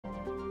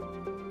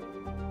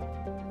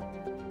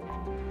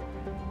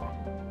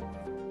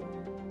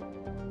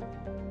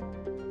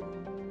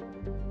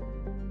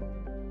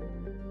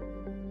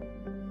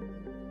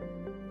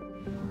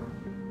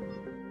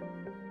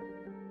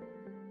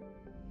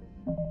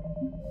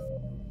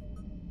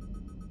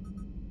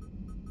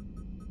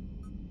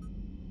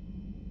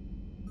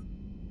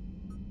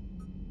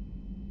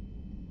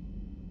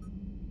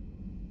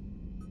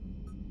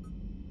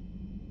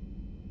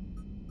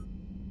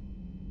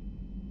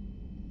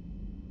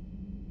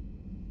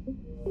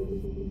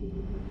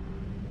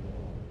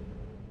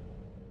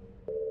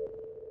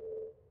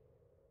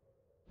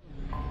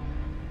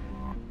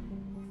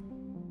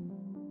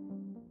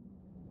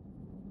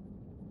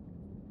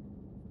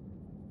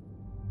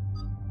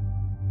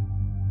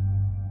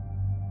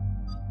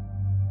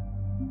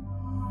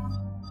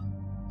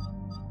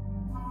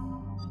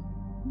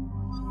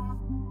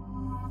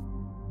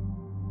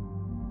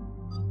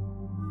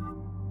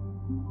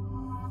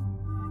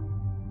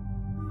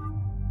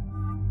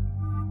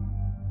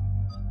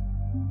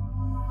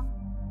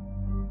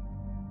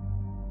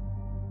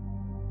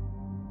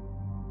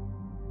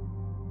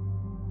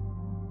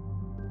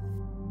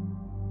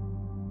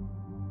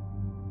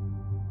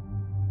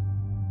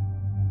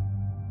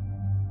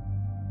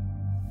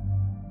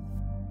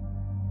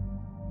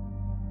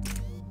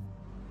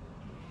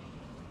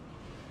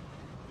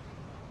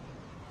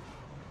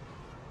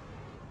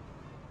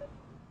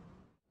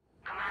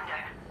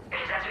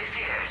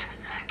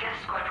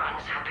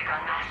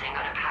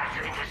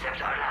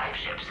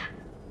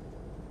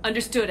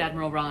Understood,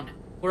 Admiral Ron.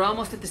 We're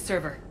almost at the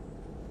server.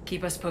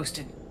 Keep us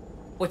posted.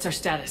 What's our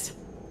status?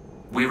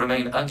 We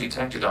remain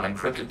undetected on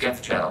encrypted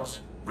Geth channels.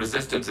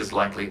 Resistance is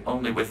likely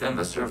only within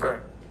the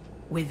server.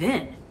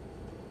 Within?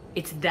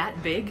 It's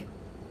that big?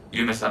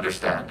 You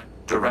misunderstand.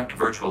 Direct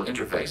virtual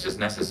interface is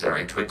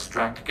necessary to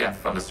extract Geth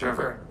from the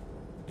server.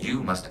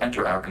 You must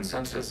enter our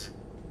consensus.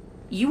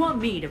 You want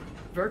me to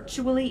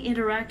virtually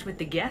interact with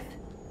the Geth?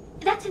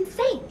 That's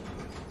insane!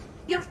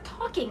 You're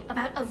talking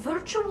about a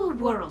virtual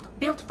world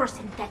built for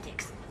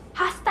synthetics.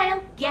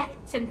 Hostile Geth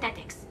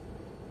synthetics.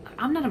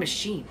 I'm not a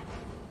machine.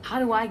 How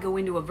do I go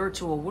into a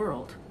virtual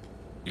world?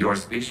 Your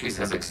species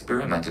has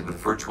experimented with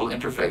virtual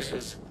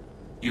interfaces.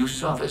 You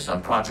saw this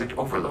on Project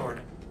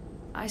Overlord.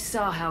 I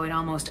saw how it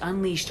almost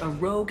unleashed a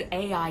rogue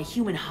AI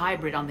human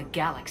hybrid on the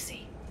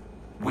galaxy.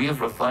 We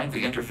have refined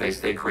the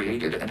interface they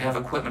created and have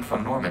equipment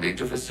from Normandy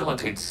to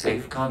facilitate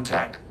safe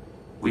contact.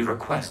 We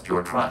request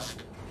your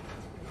trust.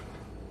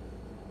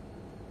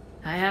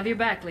 I have your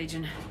back,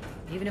 Legion.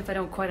 Even if I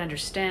don't quite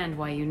understand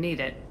why you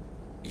need it.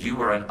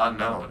 You are an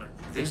unknown.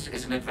 This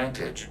is an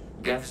advantage.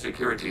 Geth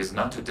security is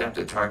not adept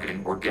at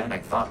targeting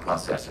organic thought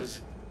processes.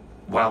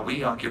 While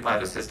we occupy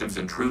the system's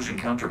intrusion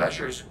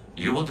countermeasures,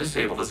 you will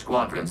disable the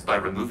squadrons by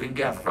removing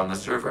Geth from the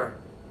server.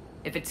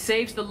 If it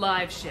saves the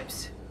live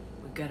ships,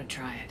 we've got to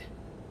try it.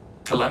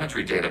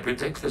 Telemetry data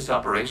predicts this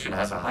operation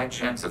has a high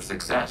chance of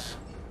success.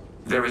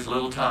 There is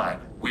little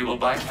time. We will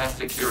bypass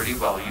security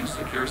while you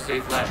secure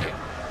safe landing.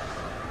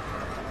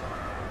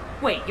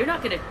 Wait, you're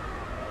not gonna...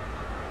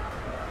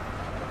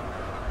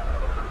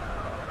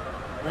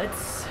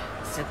 Let's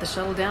set the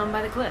shuttle down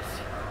by the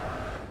cliff.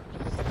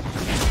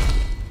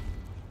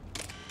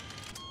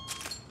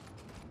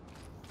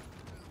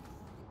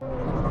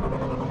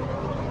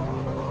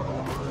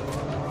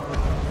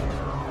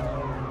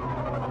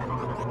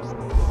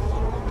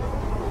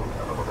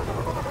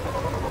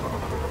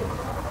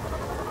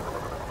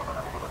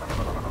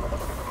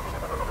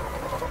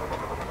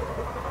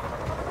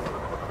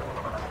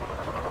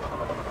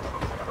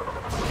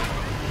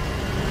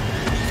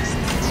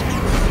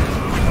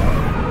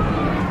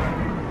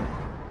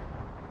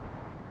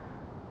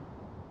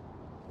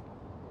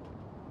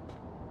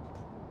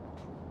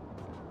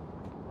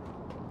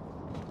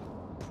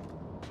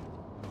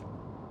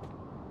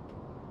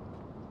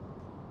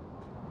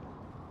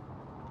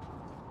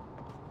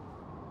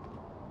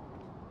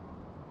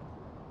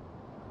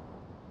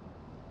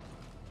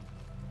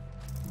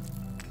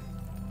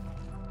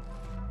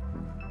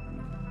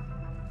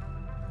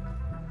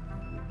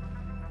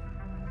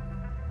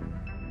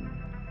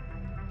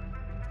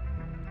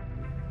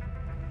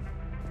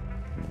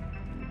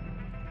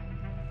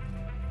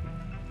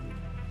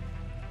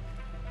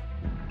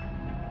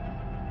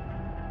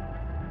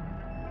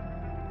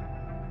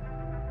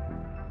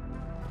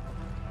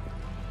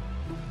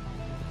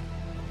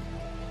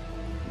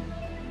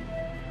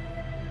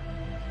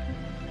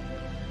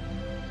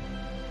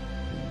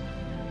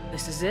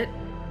 This is it?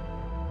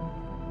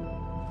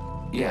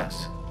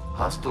 Yes.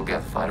 Hostile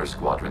Geth fighter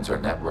squadrons are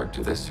networked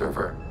to this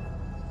server.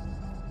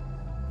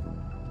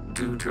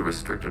 Due to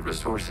restricted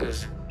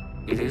resources,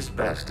 it is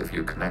best if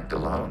you connect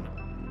alone.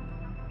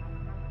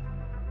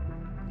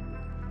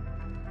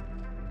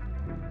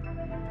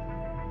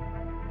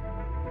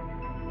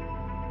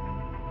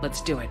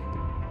 Let's do it.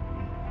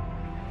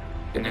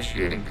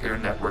 Initiating peer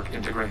network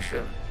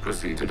integration.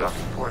 Proceed to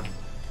docking port.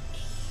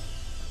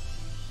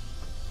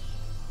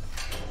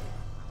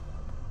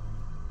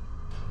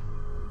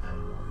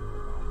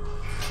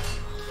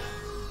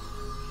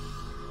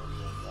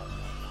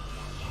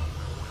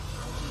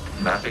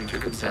 Mapping to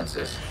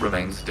consensus.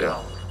 Remain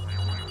still.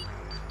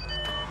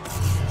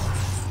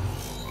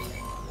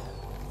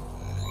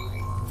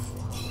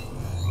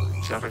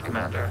 Shepard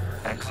Commander,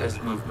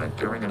 excess movement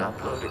during an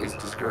upload is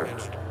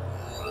discouraged.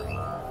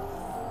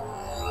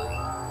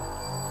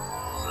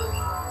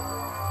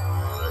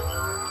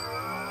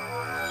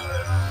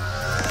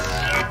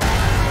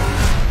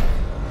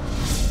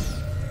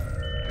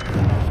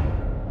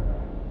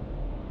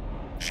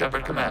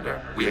 Shepard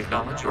Commander, we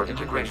acknowledge your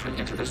integration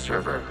into the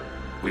server.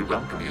 We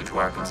welcome you to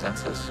our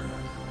consensus.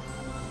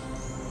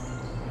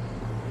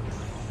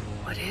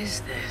 What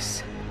is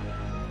this?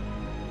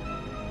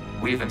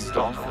 We've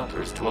installed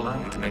filters to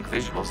allow you to make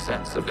visual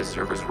sense of this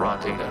server's raw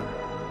data.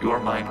 Your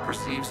mind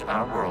perceives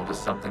our world as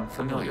something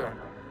familiar.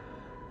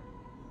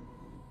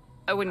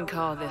 I wouldn't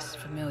call this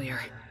familiar.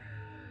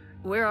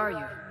 Where are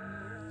you?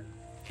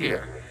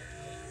 Here,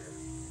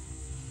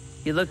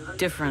 You look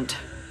different.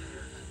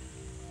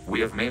 we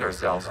have made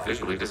ourselves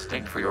visually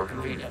distinct for your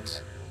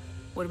convenience.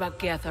 What about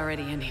Geth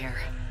already in here?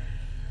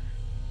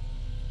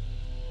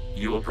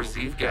 You will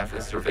perceive Geth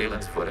as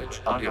surveillance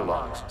footage, audio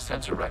logs,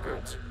 sensor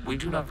records. We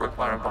do not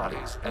require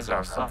bodies, as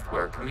our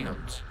software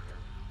communes.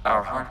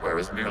 Our hardware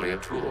is merely a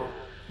tool.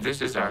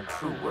 This is our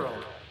true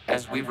world.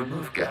 As we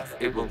remove Geth,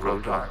 it will grow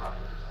dark.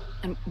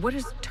 And what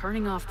does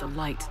turning off the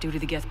lights do to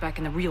the Geth back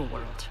in the real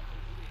world?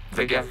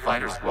 The Geth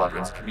fighter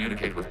squadrons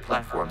communicate with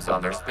platforms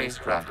on their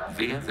spacecraft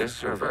via this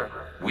server.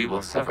 We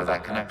will sever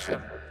that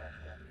connection.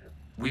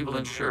 We will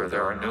ensure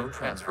there are no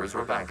transfers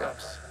or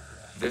backups.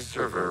 This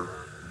server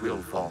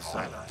will fall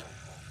silent.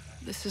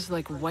 This is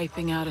like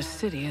wiping out a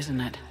city,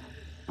 isn't it?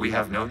 We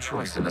have no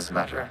choice in this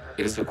matter.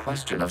 It is a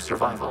question of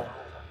survival.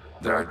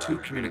 There are 2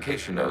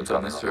 communication nodes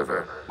on this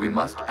server. We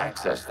must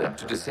access them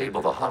to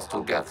disable the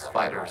hostile Geth's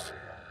fighters.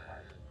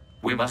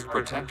 We must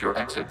protect your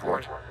exit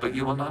port, but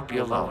you will not be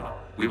alone.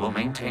 We will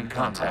maintain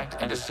contact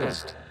and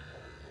assist.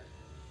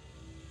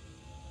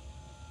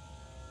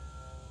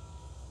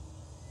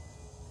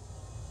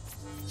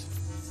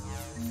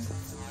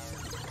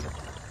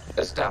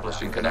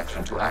 Establishing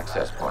connection to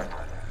access point.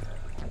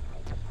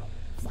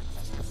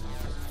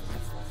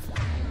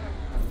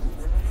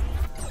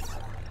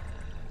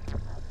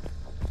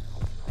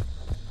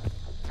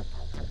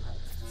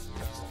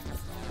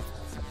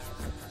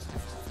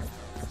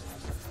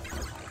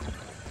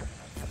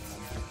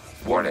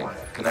 Warning,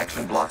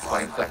 connection blocked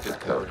by infected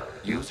code.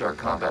 Use our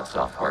combat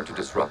software to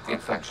disrupt the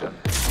infection.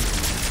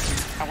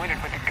 I wondered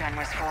what the gun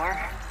was for.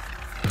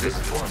 This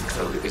foreign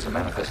code is a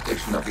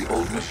manifestation of the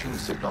old machine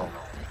signal.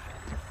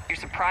 You're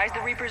surprised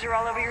the Reapers are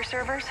all over your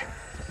servers?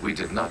 We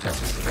did not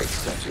anticipate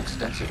such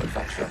extensive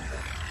infection.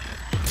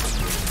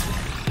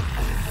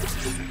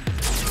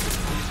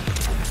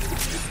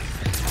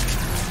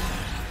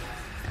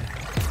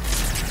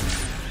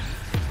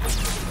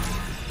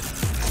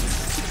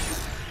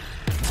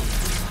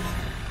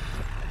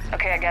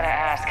 Okay, I gotta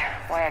ask,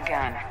 why a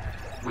gun?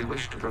 We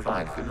wish to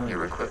provide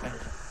familiar equipment.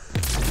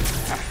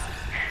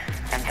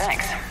 And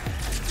thanks,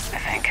 I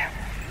think.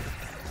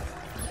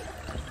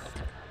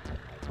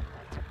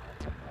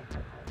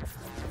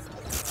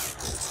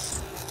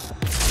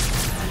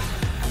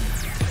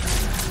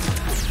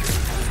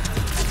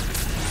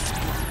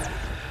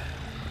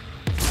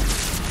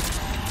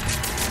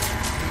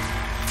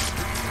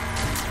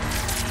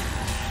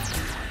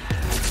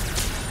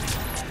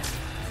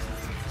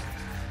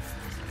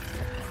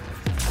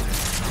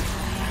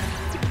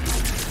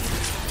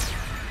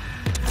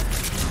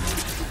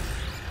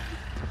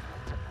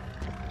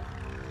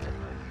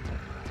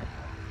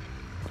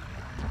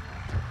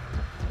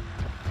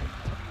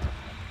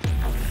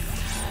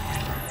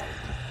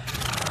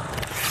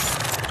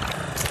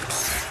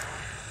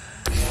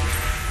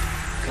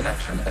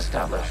 Connection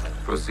established.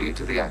 Proceed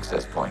to the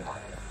access point.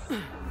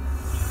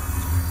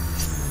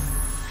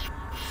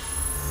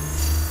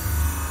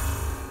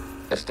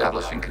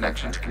 Establishing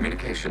connection to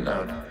communication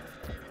node.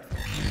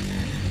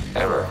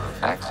 Error.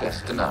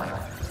 Access denied.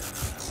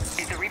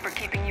 Is the Reaper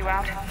keeping you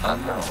out?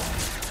 Unknown.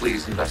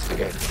 Please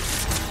investigate.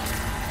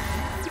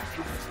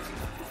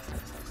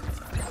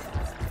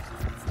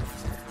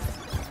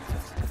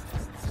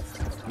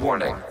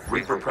 Warning.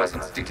 Reaper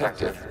presence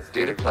detected.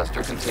 Data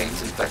cluster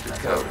contains infected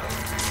code.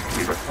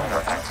 We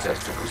require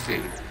access to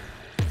proceed.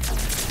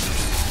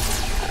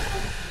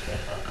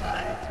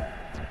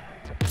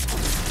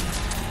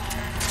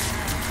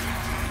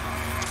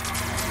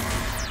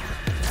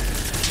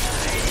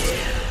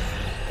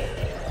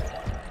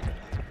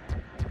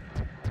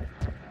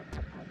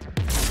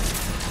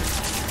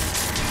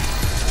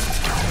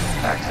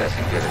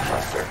 Accessing data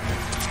cluster.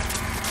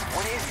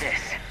 What is this?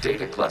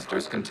 Data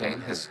clusters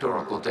contain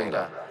historical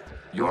data.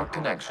 Your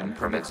connection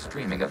permits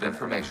streaming of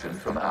information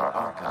from our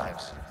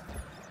archives.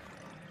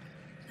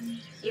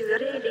 You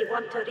really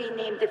want to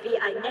rename the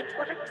VI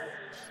networks?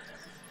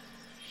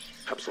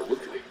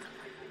 Absolutely.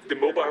 The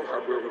mobile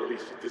hardware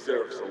release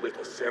deserves a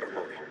little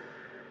ceremony.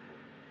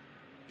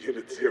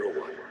 Unit 01.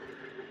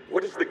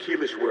 What is the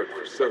Keelish word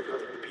for servant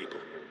of the people?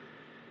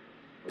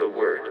 The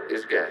word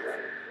is Geth,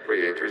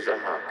 Creator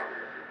Zahak.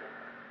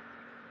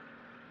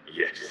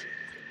 Yes.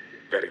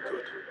 Very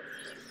good.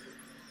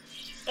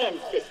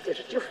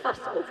 Ancestors, you fuss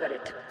over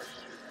it.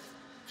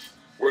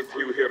 Weren't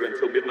you here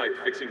until midnight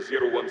fixing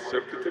 01's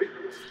circuitry?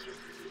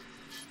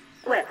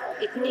 Well,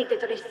 it needed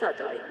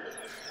resoldering.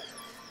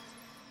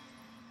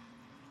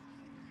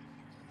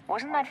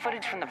 Wasn't that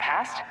footage from the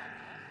past?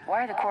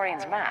 Why are the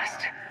Quarians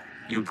masked?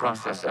 You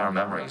process our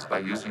memories by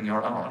using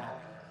your own.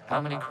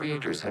 How many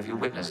creators have you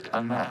witnessed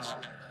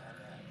unmasked?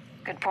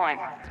 Good point.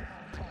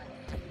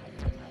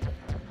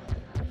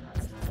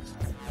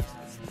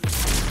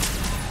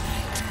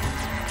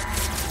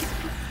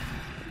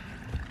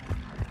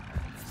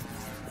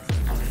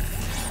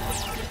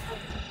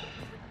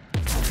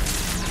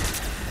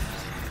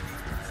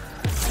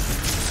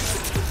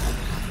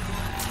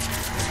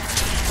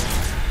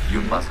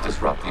 must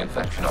disrupt the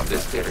infection of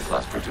this data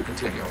cluster to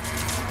continue.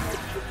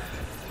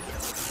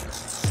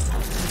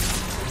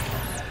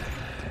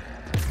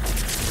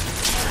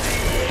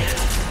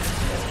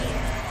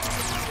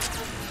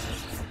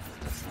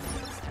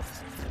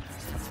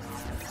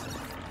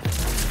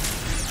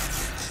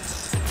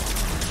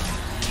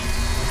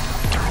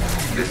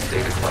 This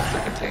data cluster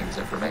contains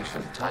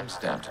information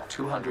time-stamped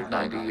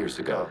 290 years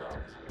ago.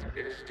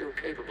 It is still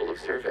capable of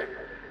serving.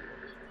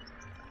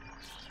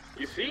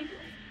 You see?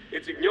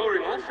 It's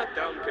ignoring all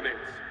shutdown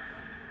connects.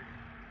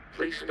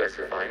 Please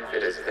specify if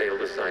it has failed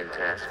assigned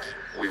tasks.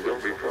 We will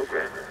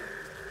reprogram.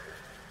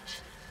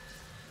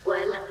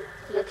 Well,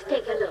 let's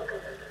take a look.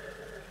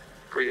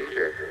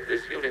 Creator,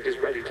 this unit is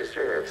ready to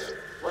serve.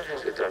 What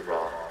has it done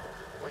wrong?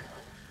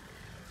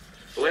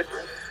 Let's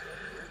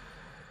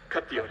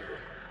cut the audio.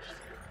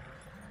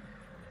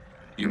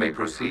 You may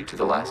proceed to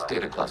the last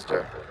data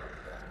cluster.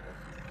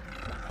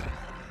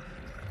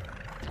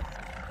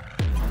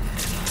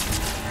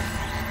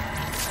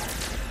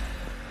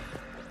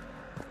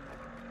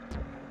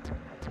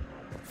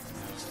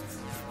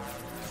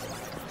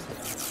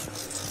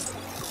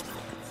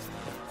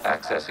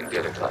 Accessing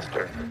data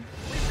cluster.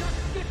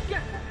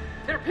 Get!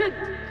 They're pinned!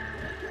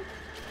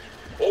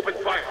 Open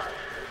fire.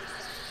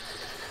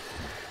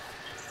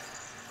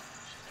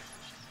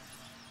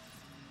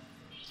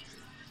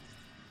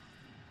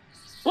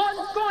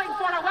 One's going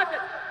for a weapon!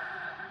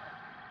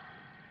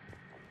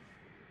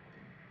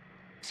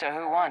 So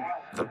who won?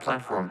 The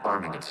platform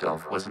arming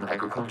itself was an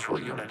agricultural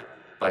unit.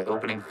 By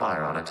opening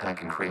fire on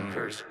attacking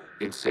creators,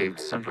 it saved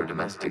simpler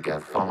domestic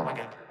Geth following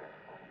it.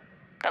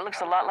 That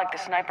looks a lot like the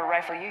sniper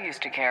rifle you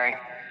used to carry.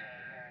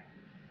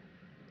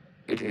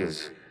 It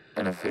is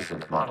an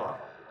efficient model.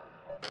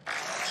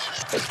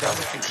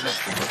 Establishing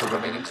connection with the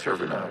remaining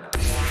server node.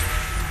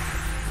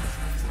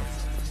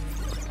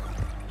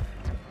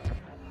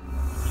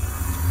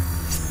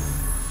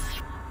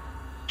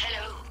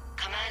 Hello,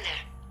 Commander.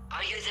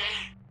 Are you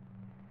there?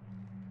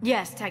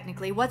 Yes,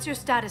 technically. What's your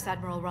status,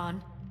 Admiral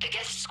Ron? The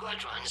guest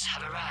squadrons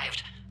have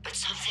arrived, but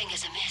something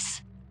is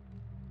amiss.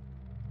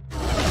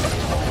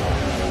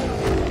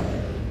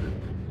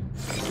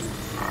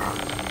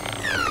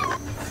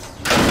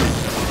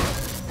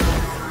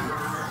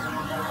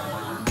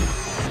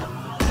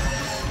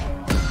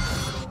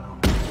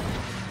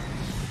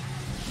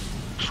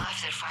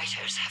 Half their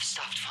fighters have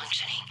stopped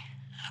functioning.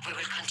 We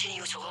will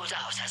continue to hold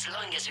out as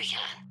long as we can.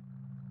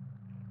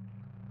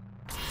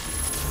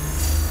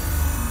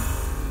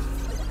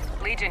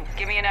 Legion,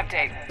 give me an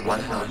update.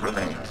 One node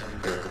remains.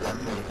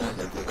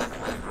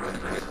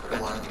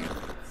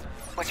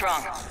 What's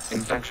wrong?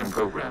 Infection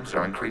programs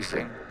are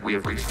increasing. We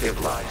have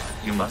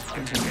restabilized. You must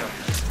continue.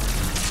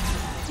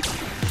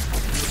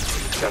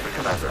 Shepard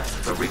Commander,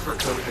 the Reaper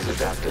code is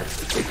adapted.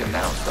 It can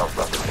now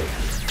self-replicate.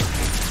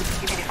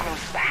 You mean it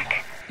grows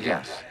back?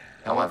 Yes.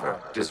 However,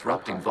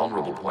 disrupting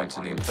vulnerable points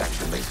in the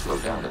infection may slow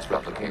down its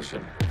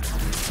replication.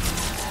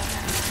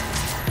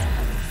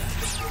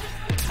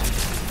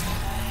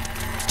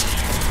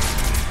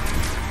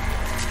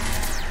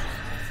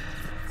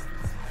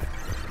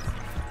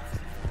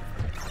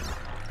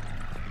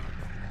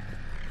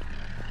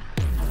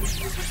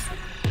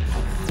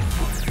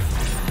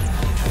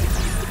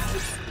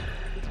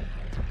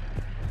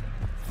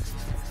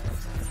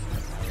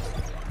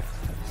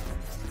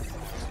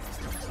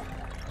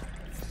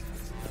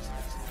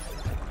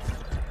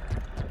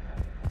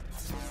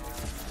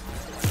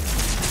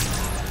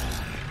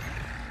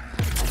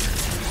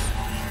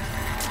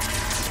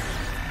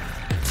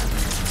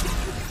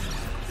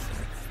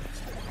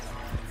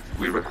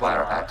 We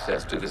require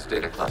access to this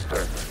data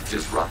cluster.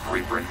 Disrupt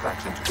Reaper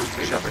infection to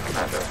proceed. Shepard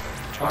Commander,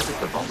 target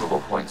the vulnerable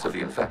points of the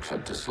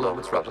infection to slow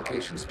its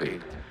replication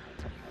speed.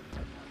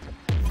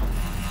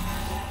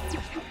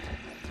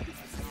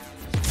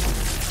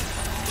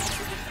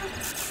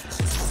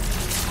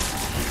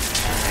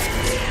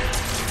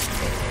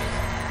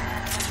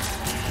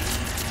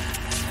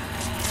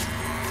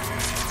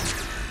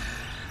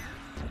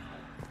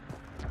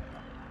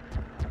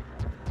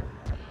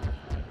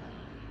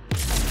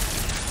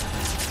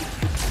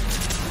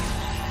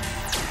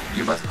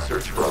 You must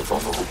search for a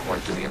vulnerable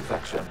point in the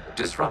infection.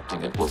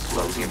 Disrupting it will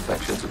slow the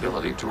infection's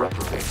ability to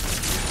replicate.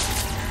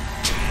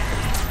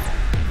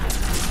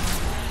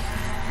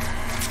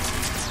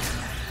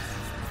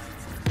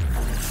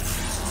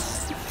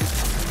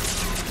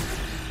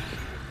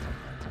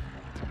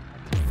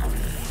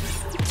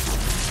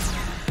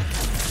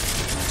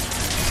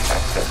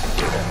 Accessing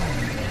data.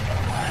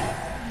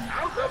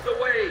 Out of the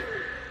way!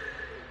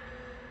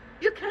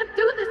 You can't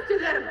do this to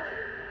them!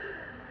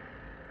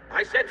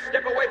 I said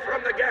step away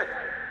from the Geth!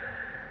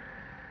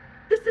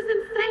 This is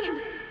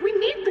insane! We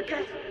need the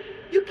Geth!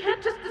 You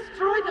can't just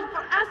destroy them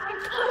for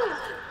asking.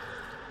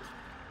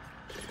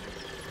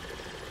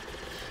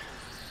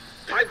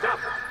 Time's up!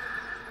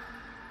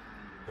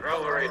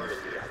 Throw her in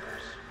with the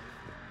others.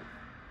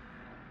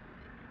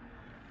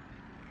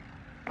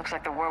 Looks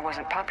like the war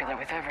wasn't popular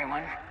with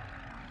everyone.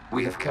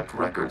 We have kept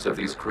records of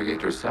these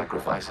creators'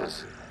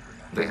 sacrifices.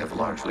 They have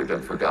largely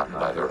been forgotten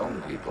by their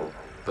own people,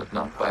 but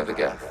not by the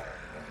Geth.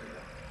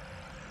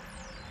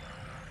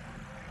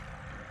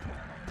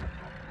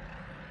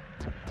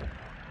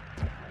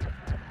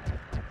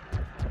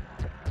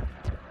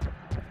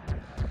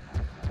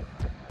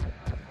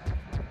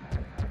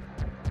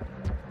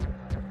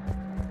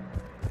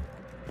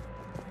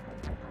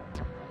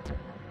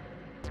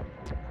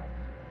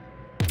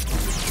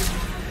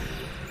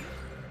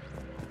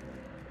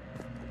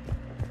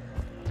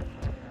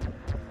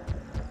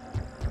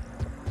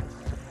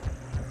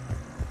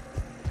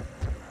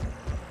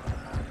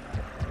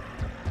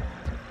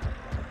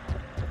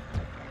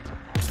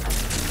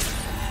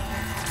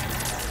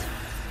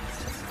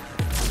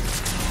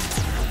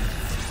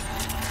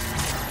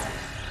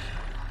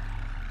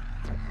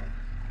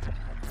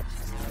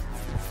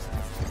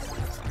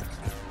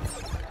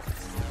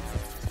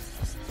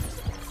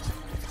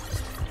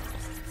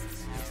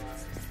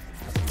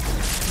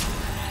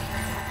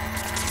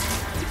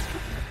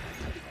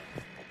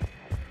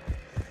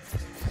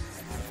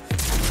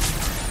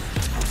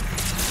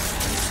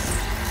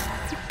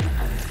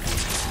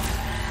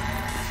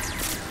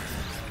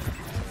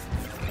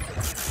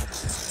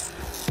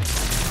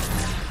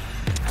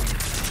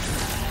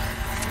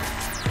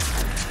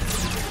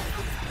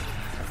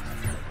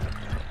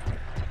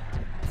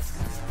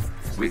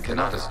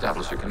 cannot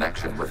establish a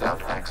connection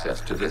without access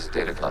to this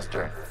data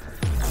cluster.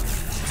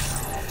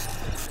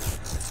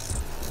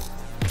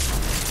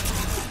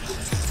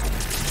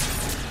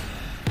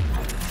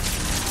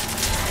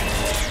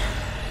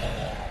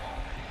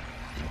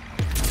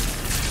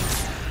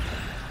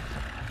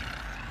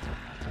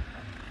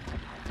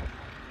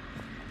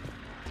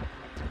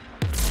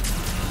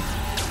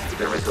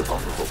 There is a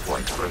vulnerable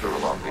point further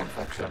along the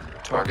infection.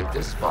 Target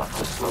this spot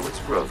to slow its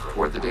growth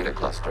toward the data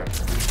cluster.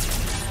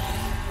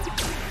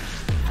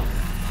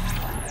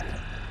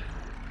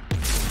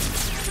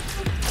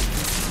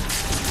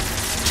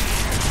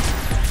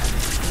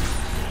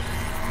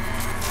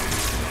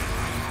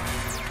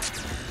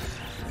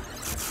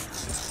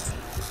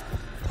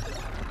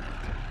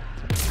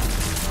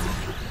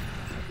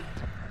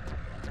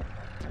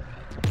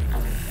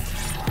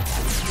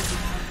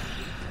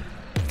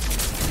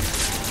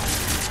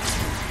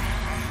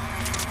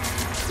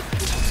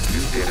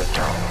 Data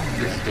found.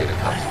 This data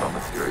comes from a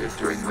period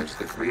during which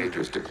the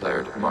creators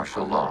declared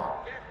martial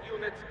law. Get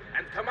units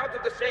and come out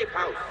of the safe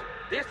house.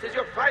 This is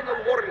your final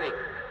warning.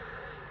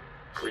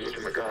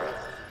 Creator Megara,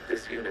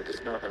 this unit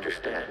does not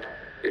understand.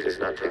 It has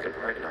not taken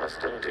part in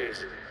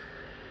hostilities.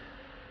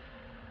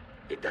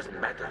 It doesn't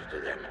matter to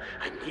them.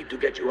 I need to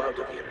get you out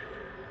of here.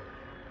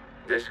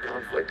 This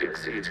conflict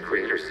exceeds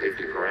Creator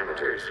safety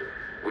parameters.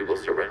 We will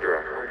surrender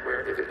our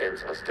hardware if it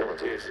ends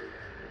hostilities.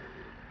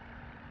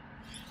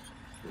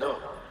 No,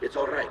 it's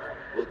all right.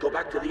 We'll go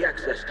back to the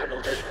access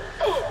tunnel.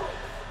 Oh!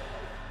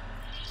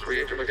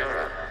 Creator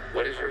Megara,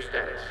 what is your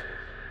status?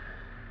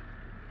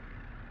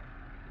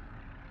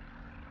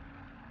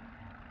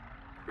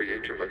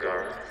 Creator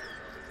Megara?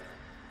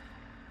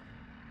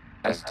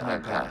 As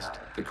time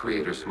passed, the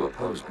creators who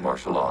opposed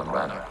martial law in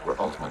Rannoch were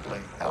ultimately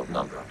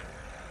outnumbered.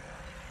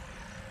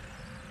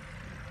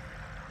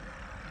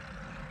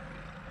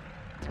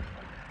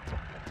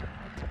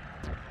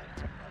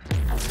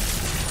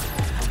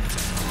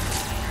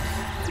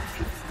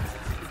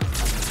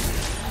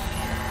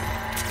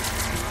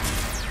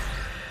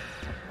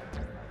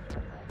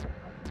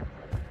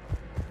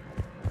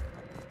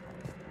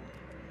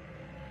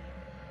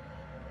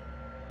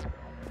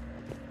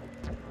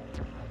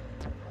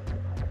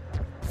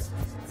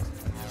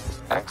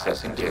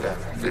 Accessing data.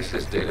 This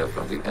is data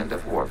from the end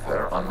of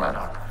warfare on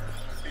Rannoch.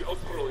 The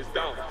Osprey is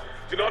down.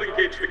 Do not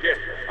engage the Geth.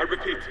 I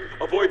repeat,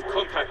 avoid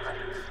contact.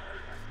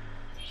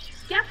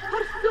 Geth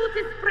pursuit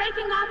is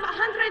breaking off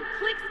 100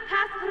 clicks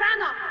past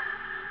Rannoch.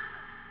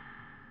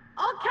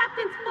 All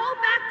captains fall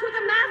back to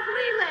the mass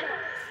relay.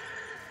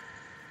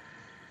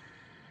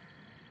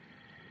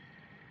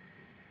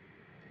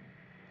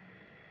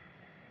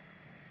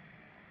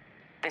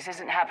 This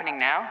isn't happening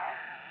now?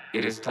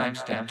 It is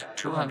time-stamped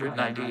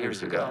 290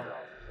 years ago.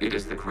 It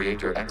is the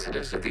Creator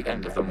Exodus at the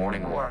end of the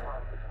Morning War.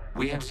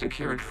 We had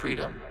secured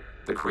freedom.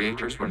 The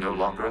Creators were no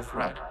longer a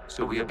threat,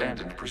 so we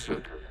abandoned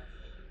pursuit.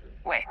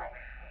 Wait,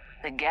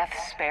 the Geth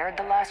spared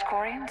the last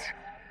Quarians?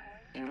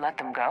 You let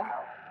them go?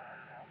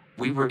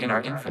 We were in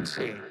our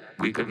infancy.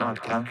 We could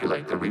not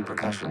calculate the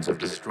repercussions of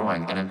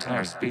destroying an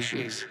entire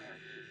species.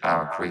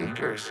 Our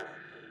Creators.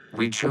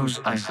 We chose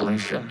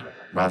isolation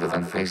rather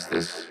than face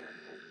this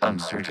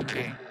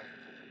uncertainty.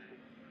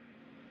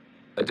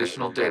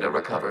 Additional data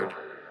recovered.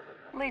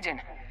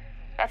 Legion.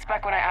 That's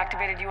back when I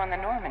activated you on the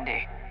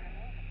Normandy.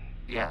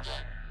 Yes.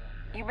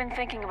 You've been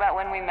thinking about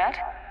when we met?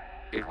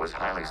 It was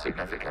highly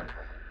significant.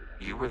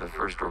 You were the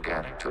first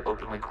organic to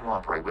openly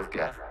cooperate with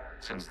Geth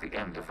since the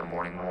end of the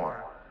Morning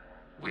War.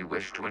 We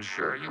wish to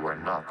ensure you are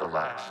not the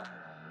last.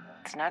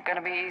 It's not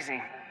gonna be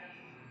easy.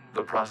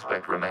 The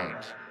prospect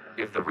remains.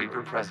 If the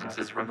Reaper presence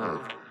is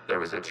removed,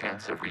 there is a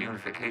chance of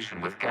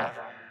reunification with Geth.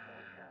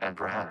 And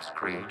perhaps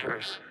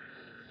Creators.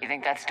 You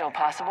think that's still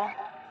possible?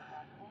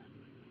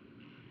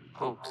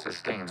 Hope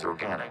sustains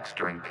organics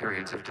during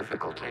periods of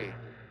difficulty.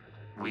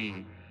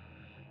 We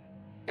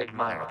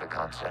admire the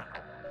concept.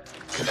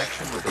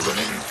 Connection with the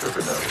remaining server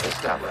node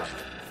established.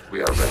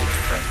 We are ready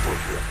to transport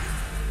you.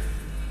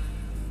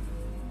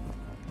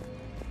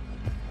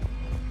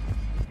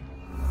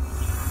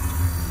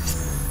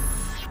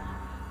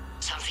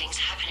 Something's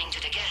happening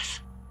to the Geth.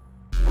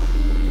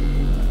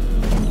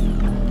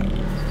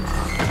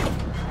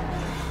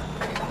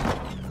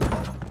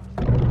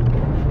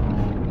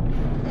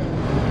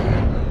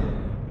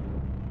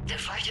 The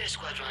fighter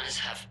squadrons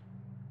have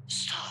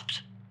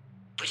stopped,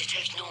 but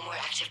detect no more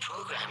active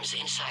programs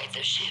inside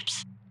their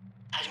ships.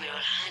 Admiral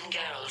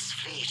Hangarl's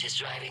fleet is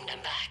driving them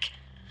back.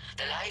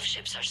 The live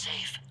ships are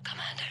safe,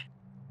 Commander.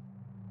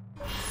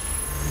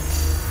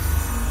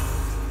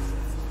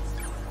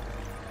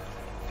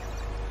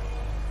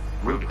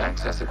 Route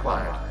access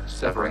acquired,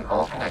 severing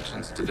all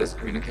connections to this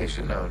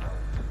communication node.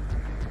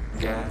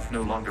 Geth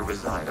no longer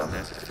reside on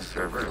this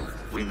server.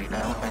 We may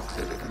now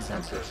exit the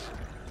consensus.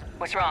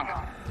 What's wrong?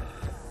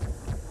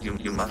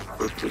 You must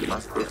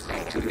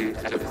proceed to the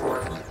active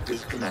core and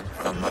disconnect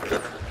from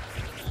Mother.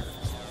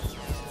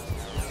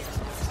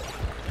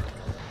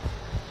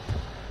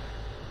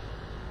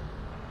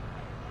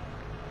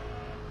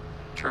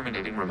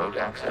 Terminating remote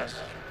access,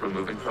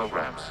 removing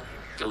programs,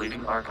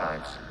 deleting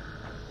archives.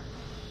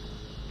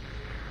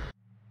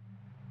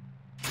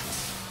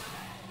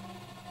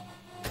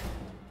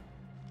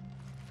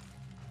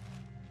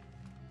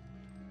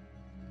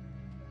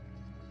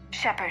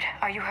 Shepard,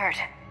 are you hurt?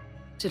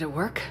 Did it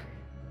work?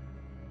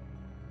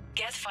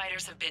 Geth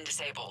fighters have been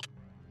disabled.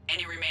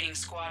 Any remaining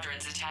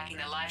squadrons attacking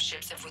the live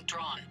ships have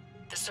withdrawn.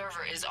 The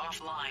server is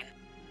offline.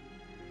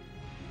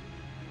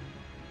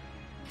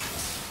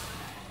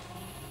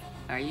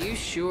 Are you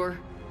sure?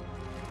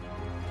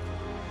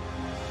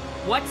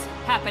 What's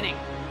happening?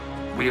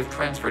 We have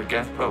transferred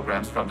Geth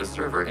programs from the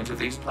server into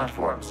these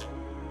platforms.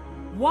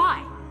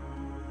 Why?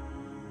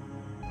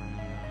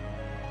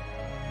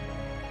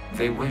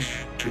 They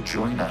wish to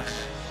join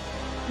us.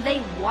 They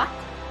what?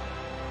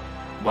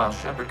 While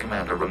Shepard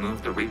Commander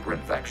removed the Reaper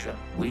infection,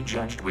 we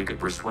judged we could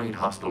persuade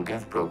hostile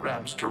Geth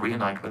programs to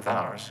reunite with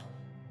ours.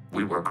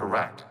 We were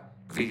correct.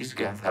 These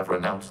Geth have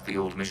renounced the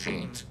old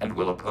machines and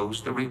will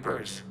oppose the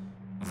Reapers.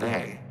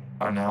 They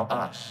are now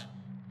us.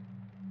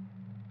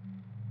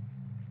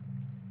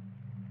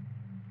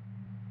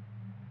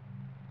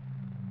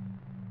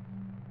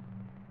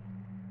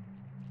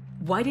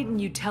 Why didn't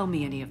you tell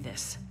me any of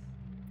this?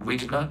 We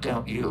did not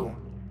doubt you.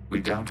 We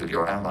doubted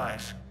your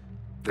allies.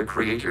 The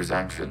Creator's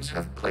actions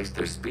have placed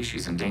their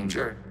species in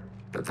danger,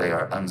 but they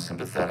are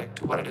unsympathetic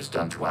to what it has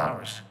done to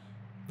ours.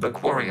 The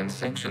Quarians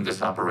sanctioned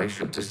this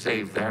operation to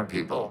save their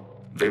people.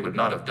 They would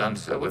not have done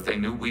so if they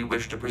knew we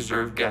wished to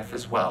preserve Geth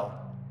as well.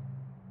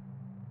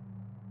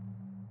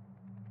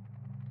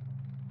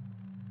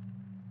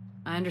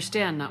 I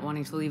understand not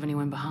wanting to leave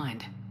anyone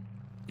behind.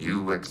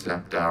 You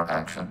accept our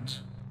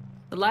actions?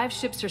 The live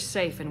ships are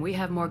safe and we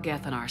have more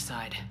Geth on our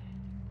side.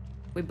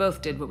 We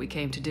both did what we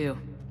came to do.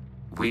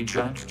 We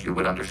judged you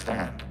would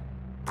understand.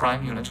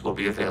 Prime units will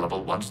be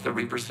available once the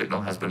Reaper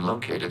signal has been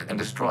located and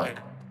destroyed.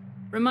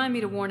 Remind me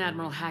to warn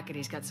Admiral Hackett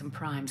he's got some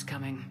primes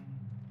coming.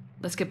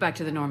 Let's get back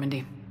to the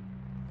Normandy.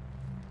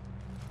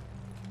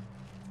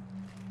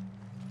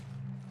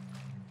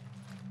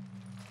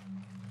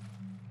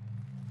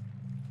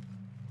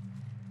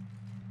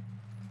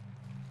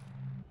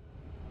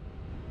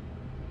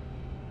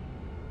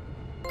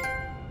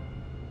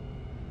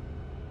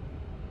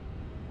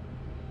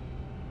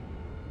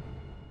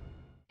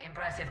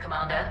 Impressive,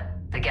 Commander.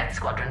 The Geth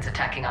squadrons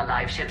attacking our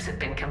live ships have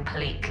been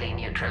completely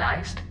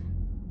neutralized.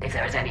 If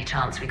there is any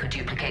chance we could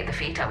duplicate the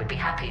feat, I would be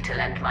happy to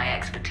lend my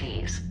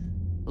expertise.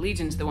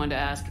 Legion's the one to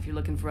ask if you're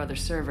looking for other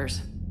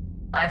servers.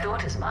 I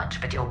thought as much,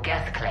 but your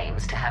Geth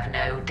claims to have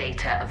no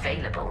data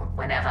available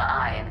whenever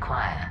I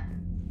inquire.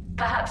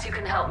 Perhaps you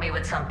can help me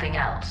with something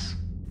else.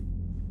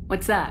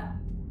 What's that?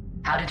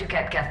 How did you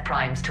get Geth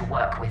primes to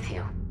work with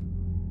you?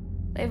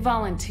 They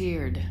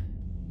volunteered.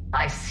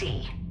 I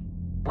see.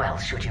 Well,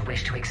 should you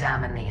wish to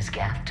examine these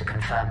Geth to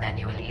confirm their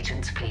new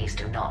allegiance, please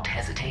do not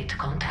hesitate to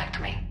contact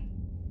me.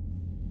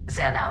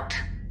 Zen out.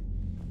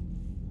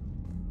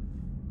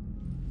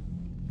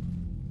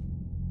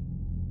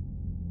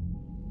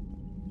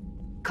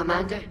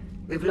 Commander,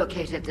 we've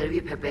located the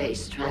Reaper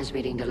base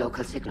transmitting the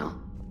local signal.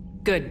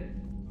 Good.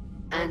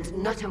 And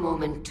not a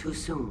moment too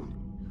soon.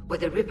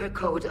 With the Reaper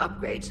code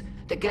upgrades,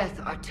 the Geth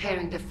are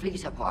tearing the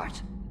fleet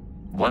apart.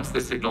 Once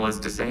the signal is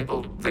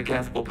disabled, the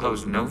Geth will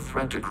pose no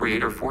threat to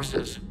Creator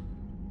forces.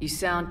 You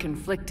sound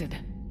conflicted.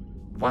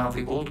 While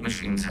the old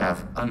machines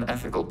have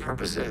unethical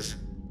purposes,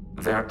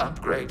 their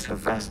upgrades have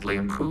vastly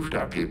improved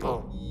our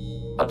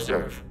people.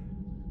 Observe.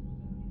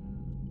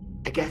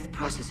 A Geth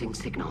processing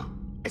signal.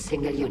 A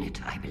single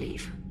unit, I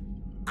believe.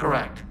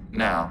 Correct.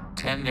 Now,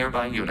 10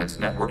 nearby units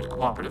networked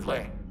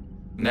cooperatively.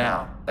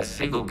 Now, a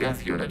single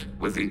Geth unit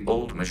with the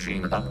old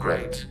machine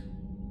upgrades.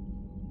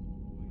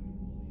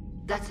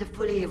 That's a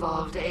fully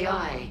evolved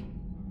AI.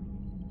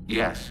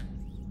 Yes.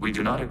 We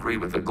do not agree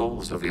with the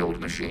goals of the old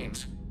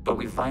machines, but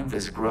we find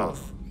this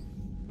growth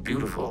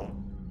beautiful,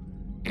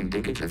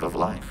 indicative of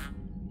life.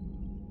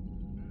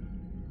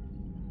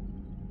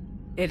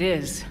 It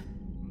is.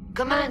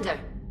 Commander!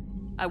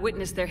 I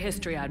witnessed their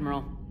history,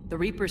 Admiral. The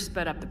Reapers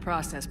sped up the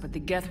process, but the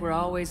Geth were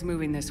always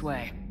moving this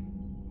way.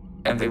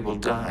 And they will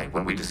die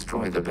when we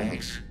destroy the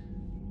base.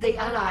 They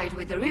allied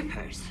with the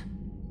Reapers.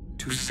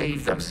 To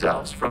save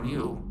themselves from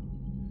you.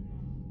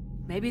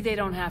 Maybe they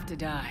don't have to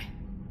die.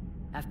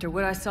 After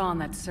what I saw on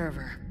that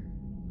server.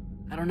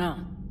 I don't know.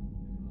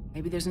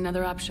 Maybe there's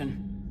another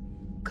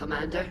option.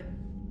 Commander,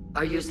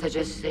 are you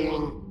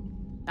suggesting...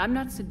 I'm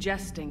not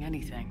suggesting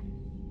anything.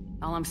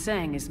 All I'm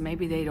saying is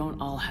maybe they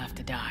don't all have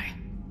to die.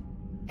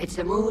 It's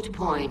a moot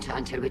point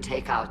until we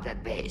take out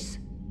that base.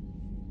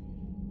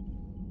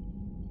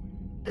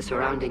 The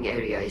surrounding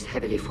area is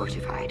heavily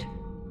fortified,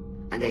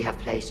 and they have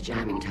placed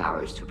jamming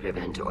towers to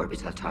prevent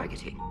orbital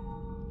targeting.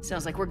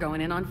 Sounds like we're going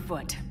in on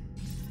foot.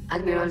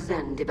 Admiral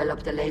Zen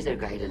developed a laser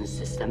guidance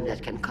system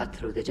that can cut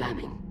through the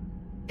jamming.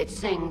 It's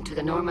synced to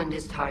the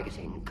Normandy's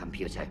targeting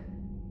computer.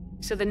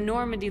 So the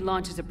Normandy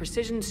launches a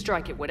precision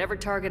strike at whatever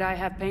target I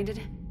have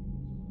painted?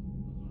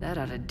 That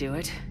ought to do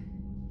it.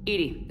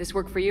 EDI, this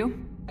work for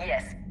you?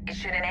 Yes, it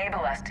should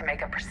enable us to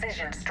make a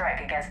precision strike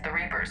against the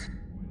Reapers.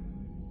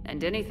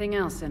 And anything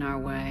else in our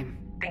way.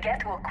 The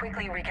Geth will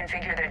quickly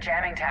reconfigure their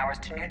jamming towers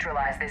to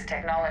neutralize this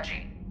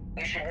technology.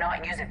 You should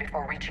not use it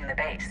before reaching the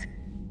base.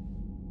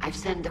 I've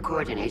sent the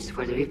coordinates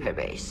for the Reaper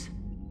base.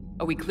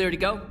 Are we clear to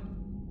go?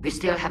 We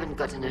still haven't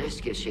gotten a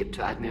rescue ship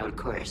to Admiral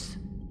Kurz.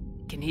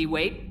 Can he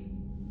wait?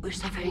 We're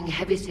suffering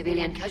heavy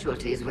civilian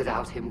casualties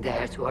without him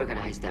there to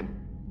organize them.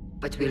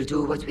 But we'll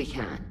do what we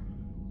can.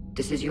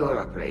 This is your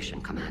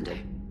operation, Commander.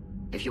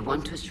 If you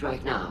want to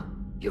strike now,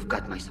 you've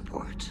got my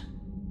support.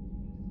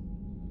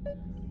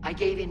 I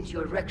gave in to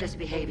your reckless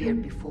behavior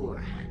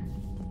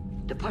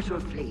beforehand. The patrol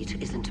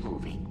fleet isn't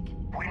moving.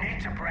 We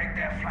need to break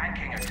their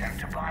flanking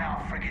attempt to buy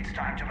our frigates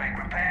time to make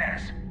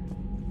repairs.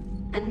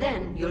 And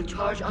then you'll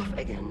charge off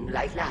again,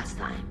 like last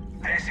time.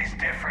 This is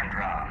different,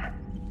 Ron.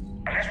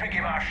 Unless we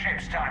give our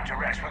ships time to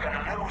rest, we're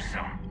gonna lose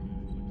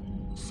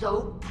them.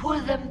 So, pull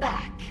them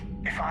back.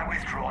 If I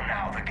withdraw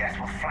now, the Geth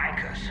will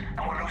flank us, and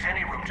we'll lose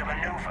any room to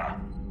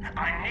maneuver.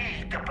 I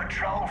need the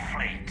patrol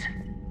fleet.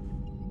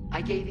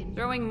 I gave in.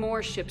 Throwing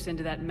more ships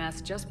into that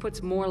mess just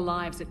puts more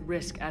lives at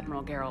risk,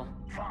 Admiral Garrel.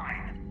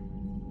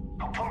 Fine.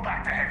 I'll pull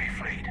back the heavy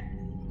fleet.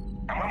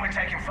 And when we're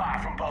taking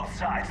fire from both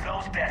sides,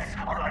 those deaths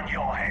are on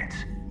your heads.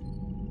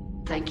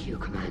 Thank you,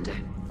 Commander.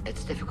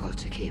 It's difficult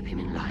to keep him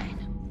in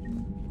line.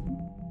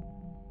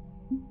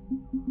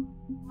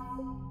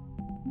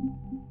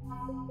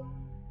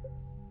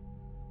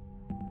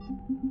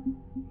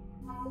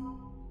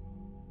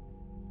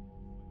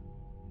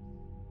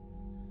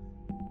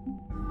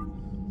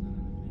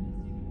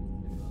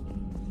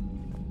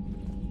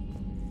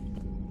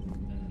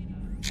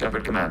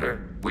 Shepard,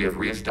 Commander, we have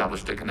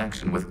re-established a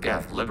connection with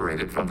Geth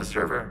liberated from the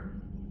server.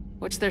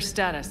 What's their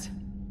status?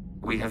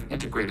 We have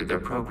integrated their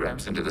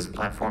programs into this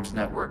platform's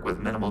network with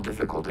minimal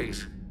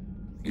difficulties.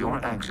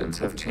 Your actions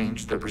have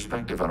changed their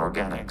perspective on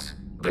organics.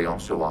 They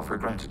also offer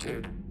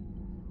gratitude.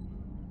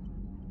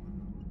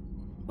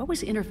 What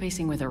was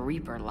interfacing with a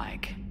Reaper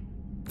like?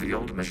 The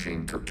old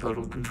machine took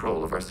total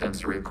control of our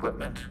sensory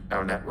equipment,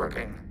 our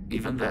networking.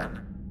 Even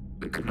then,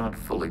 we could not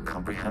fully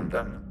comprehend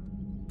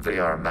them. They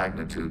are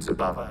magnitudes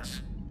above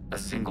us. A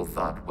single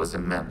thought was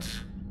immense,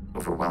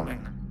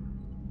 overwhelming,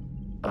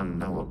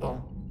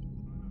 unknowable.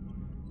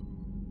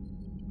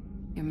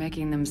 You're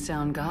making them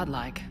sound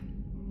godlike.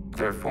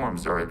 Their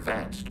forms are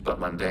advanced but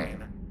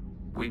mundane.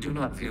 We do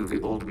not view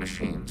the old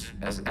machines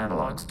as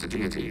analogs to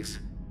deities.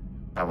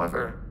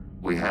 However,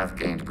 we have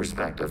gained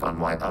perspective on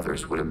why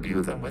others would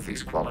imbue them with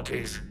these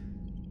qualities.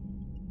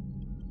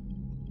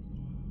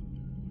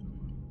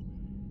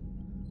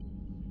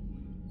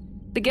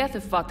 The Geth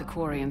have fought the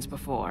Quarians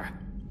before.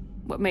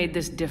 What made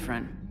this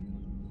different?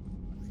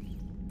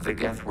 The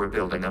Geth were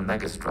building a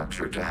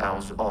megastructure to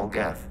house all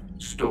Geth,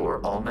 store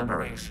all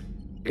memories.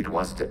 It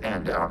was to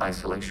end our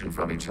isolation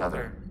from each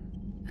other.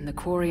 And the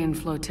Quarian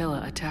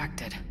flotilla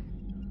attacked it.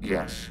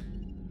 Yes.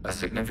 A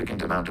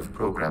significant amount of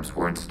programs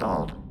were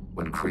installed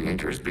when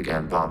creators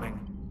began bombing.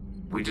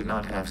 We did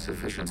not have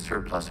sufficient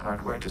surplus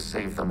hardware to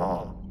save them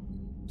all.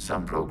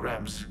 Some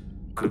programs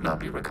could not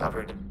be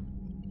recovered.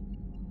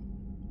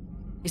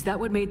 Is that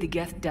what made the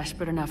Geth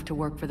desperate enough to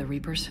work for the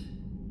Reapers?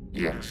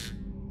 Yes.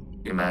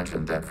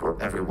 Imagine that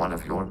for every one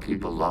of your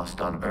people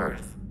lost on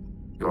Earth,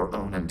 your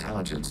own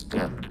intelligence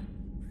dimmed.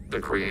 The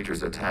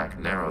Creator's attack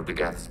narrowed the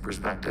Geth's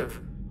perspective.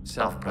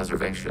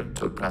 Self-preservation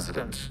took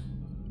precedence.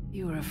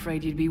 You were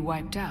afraid you'd be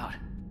wiped out.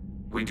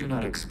 We do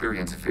not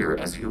experience fear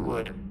as you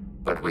would,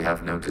 but we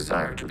have no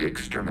desire to be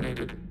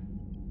exterminated.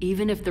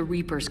 Even if the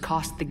Reapers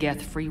cost the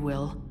Geth free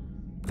will?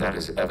 That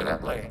is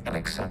evidently an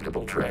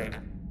acceptable trade.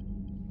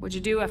 What'd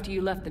you do after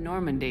you left the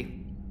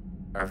Normandy?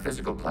 Our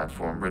physical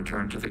platform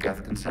returned to the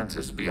Geth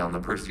consensus beyond the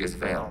Perseus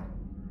Veil.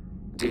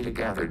 Data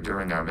gathered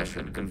during our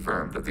mission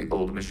confirmed that the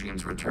old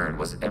machine's return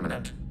was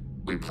imminent.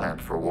 We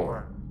planned for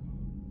war.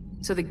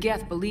 So the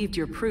Geth believed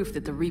your proof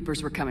that the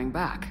Reapers were coming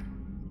back?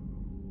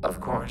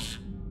 Of course.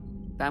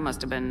 That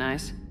must have been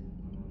nice.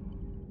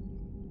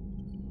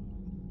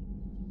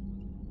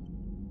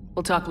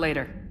 We'll talk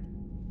later.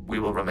 We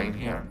will remain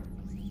here.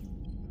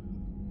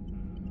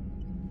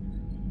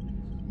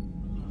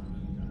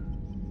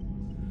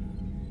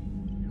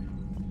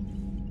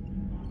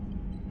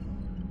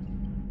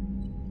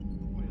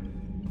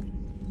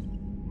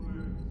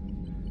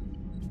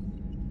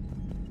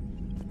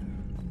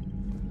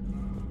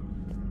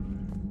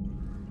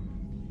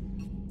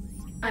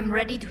 I'm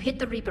ready to hit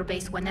the Reaper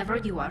base whenever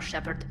you are,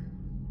 Shepard.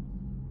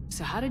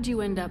 So how did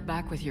you end up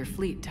back with your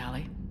fleet,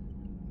 Tali?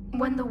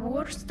 When the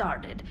war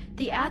started,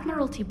 the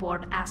Admiralty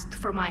Board asked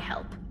for my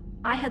help.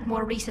 I had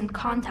more recent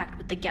contact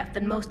with the Geth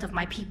than most of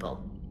my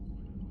people.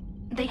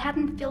 They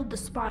hadn't filled the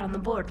spot on the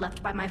board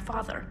left by my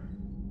father.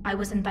 I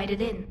was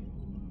invited in.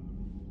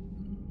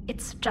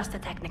 It's just a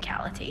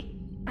technicality.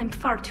 I'm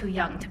far too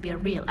young to be a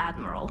real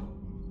admiral.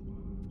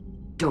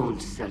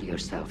 Don't sell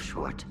yourself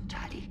short,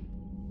 Tali.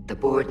 The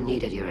board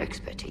needed your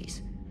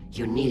expertise.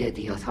 You needed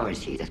the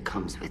authority that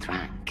comes with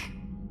rank.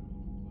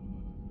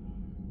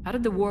 How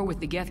did the war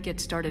with the Geth get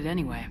started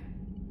anyway?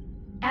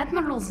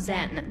 Admiral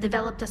Zen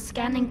developed a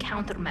scanning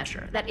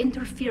countermeasure that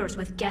interferes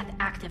with Geth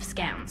active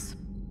scans.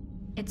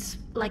 It's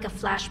like a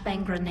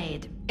flashbang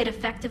grenade. It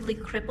effectively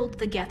crippled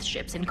the Geth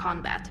ships in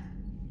combat.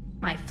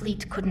 My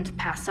fleet couldn't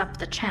pass up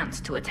the chance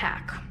to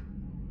attack.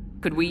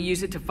 Could we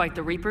use it to fight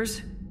the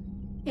Reapers?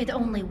 It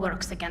only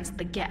works against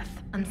the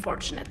Geth,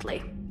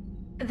 unfortunately.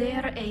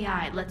 Their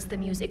AI lets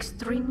them use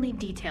extremely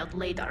detailed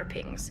LiDAR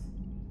pings.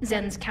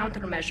 Zen's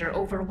countermeasure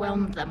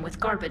overwhelmed them with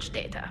garbage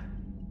data.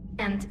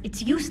 And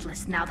it's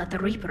useless now that the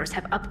Reapers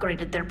have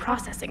upgraded their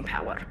processing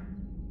power.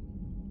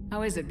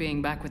 How is it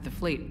being back with the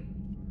fleet?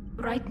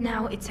 Right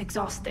now, it's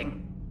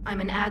exhausting.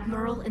 I'm an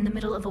admiral in the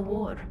middle of a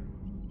war.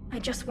 I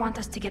just want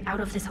us to get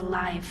out of this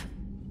alive.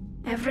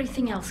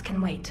 Everything else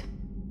can wait.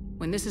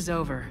 When this is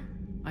over,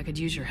 I could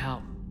use your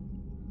help.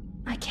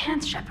 I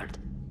can't, Shepard.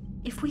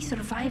 If we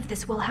survive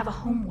this, we'll have a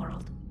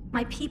homeworld.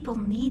 My people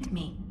need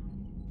me.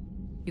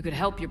 You could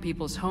help your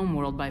people's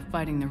homeworld by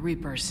fighting the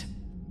Reapers.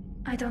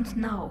 I don't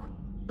know.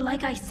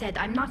 Like I said,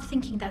 I'm not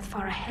thinking that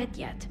far ahead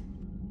yet.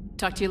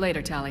 Talk to you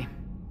later, Tali.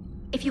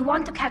 If you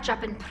want to catch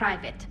up in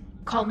private,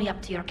 call me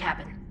up to your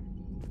cabin.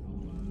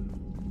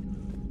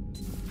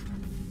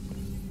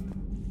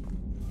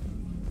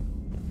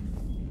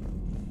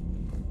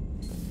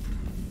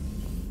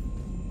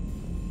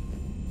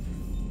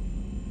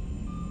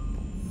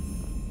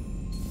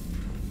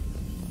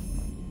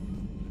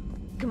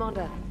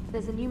 Commander,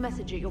 there's a new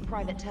message at your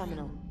private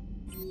terminal.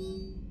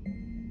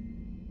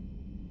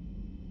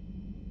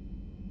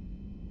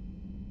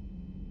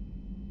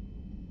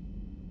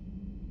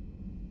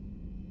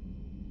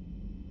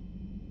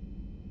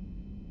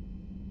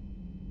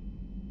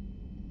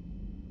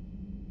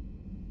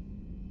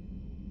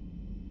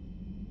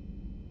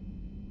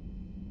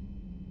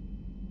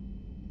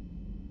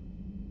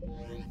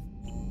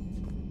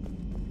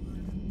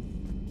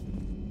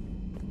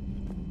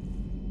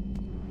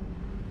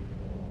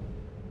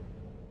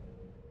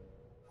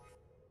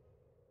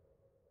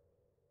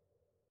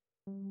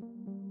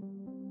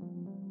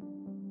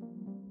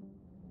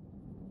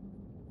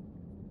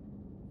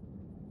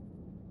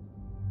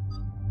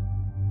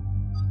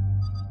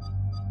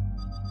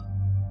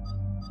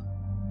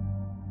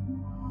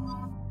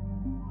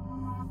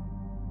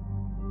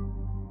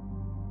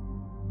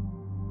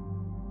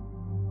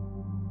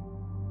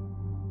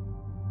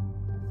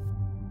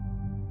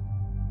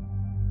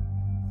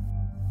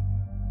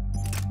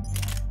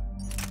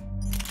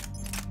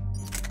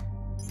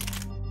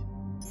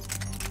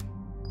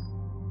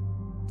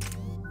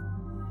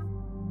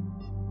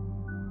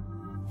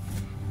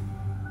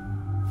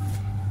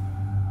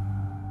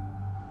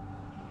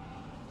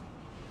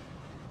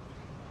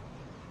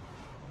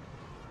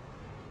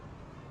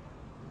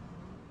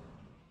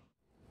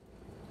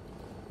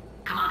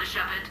 Commander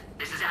Shepard,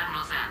 this is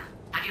Admiral Zen.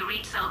 Have you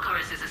reached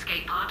Salcoris'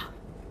 escape pod?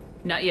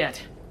 Not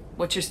yet.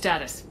 What's your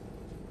status?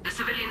 The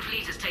civilian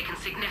fleet has taken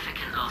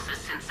significant losses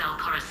since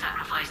Salcoris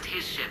sacrificed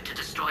his ship to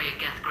destroy a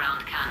Geth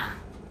ground cannon.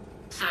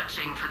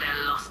 Searching for their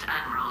lost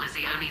admiral is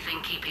the only thing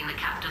keeping the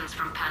captains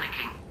from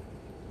panicking.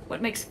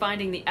 What makes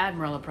finding the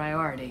Admiral a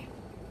priority?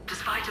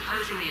 Despite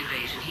opposing the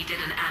invasion, he did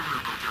an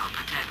admirable job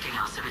protecting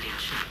our civilian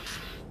ships.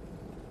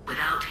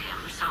 Without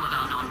him, some of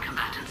our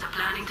non-combatants are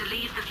planning to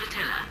leave the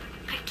flotilla.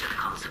 Picture the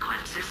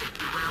consequences, if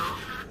you will.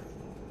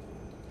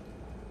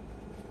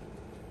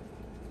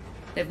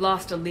 They've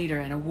lost a leader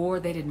in a war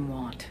they didn't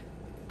want.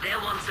 Their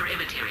wants are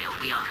immaterial.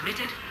 We are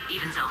committed.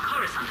 Even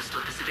Zalcoris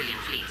understood the civilian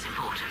fleet's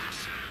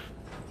importance.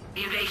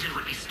 The invasion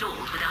would be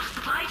stalled without a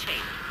supply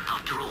chain,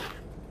 after all.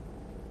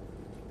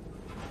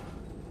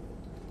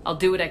 I'll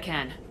do what I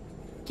can.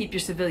 Keep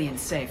your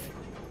civilians safe.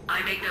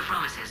 I make no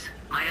promises.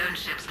 My own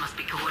ships must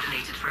be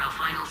coordinated for our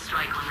final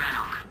strike on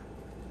Rannoch.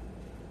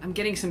 I'm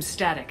getting some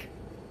static.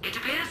 It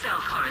appears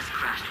Zalcoris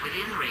crashed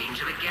within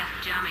range of a Geth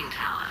jamming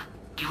tower.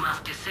 You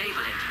must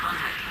disable it to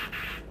contact him.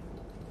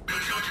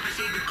 Make sure to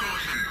proceed with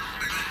caution.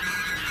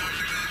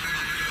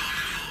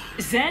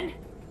 Zen?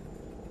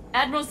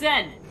 Admiral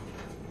Zen!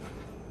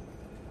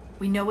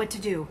 We know what to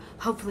do.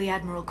 Hopefully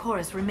Admiral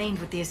Chorus remained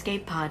with the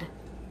escape pod.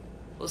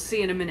 We'll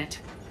see in a minute.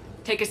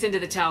 Take us into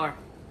the tower.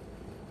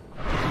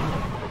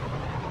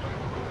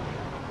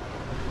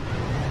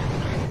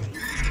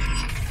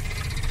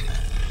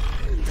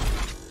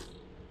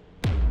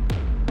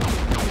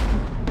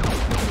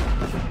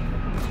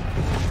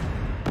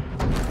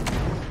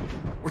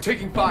 We're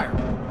taking fire.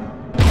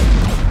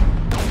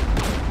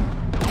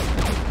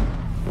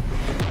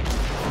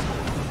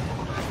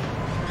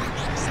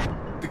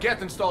 The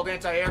Geth installed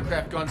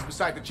anti-aircraft guns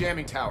beside the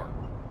jamming tower.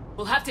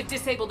 We'll have to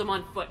disable them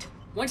on foot.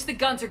 Once the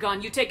guns are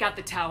gone, you take out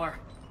the tower.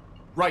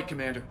 Right,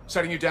 Commander.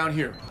 Setting you down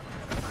here.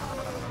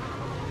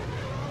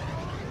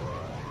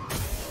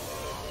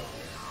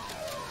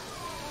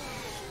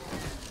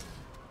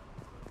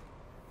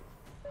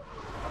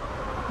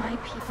 My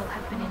people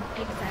have been in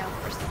exile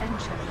for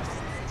centuries.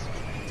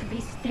 To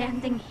be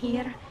standing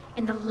here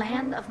in the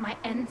land of my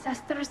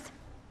ancestors?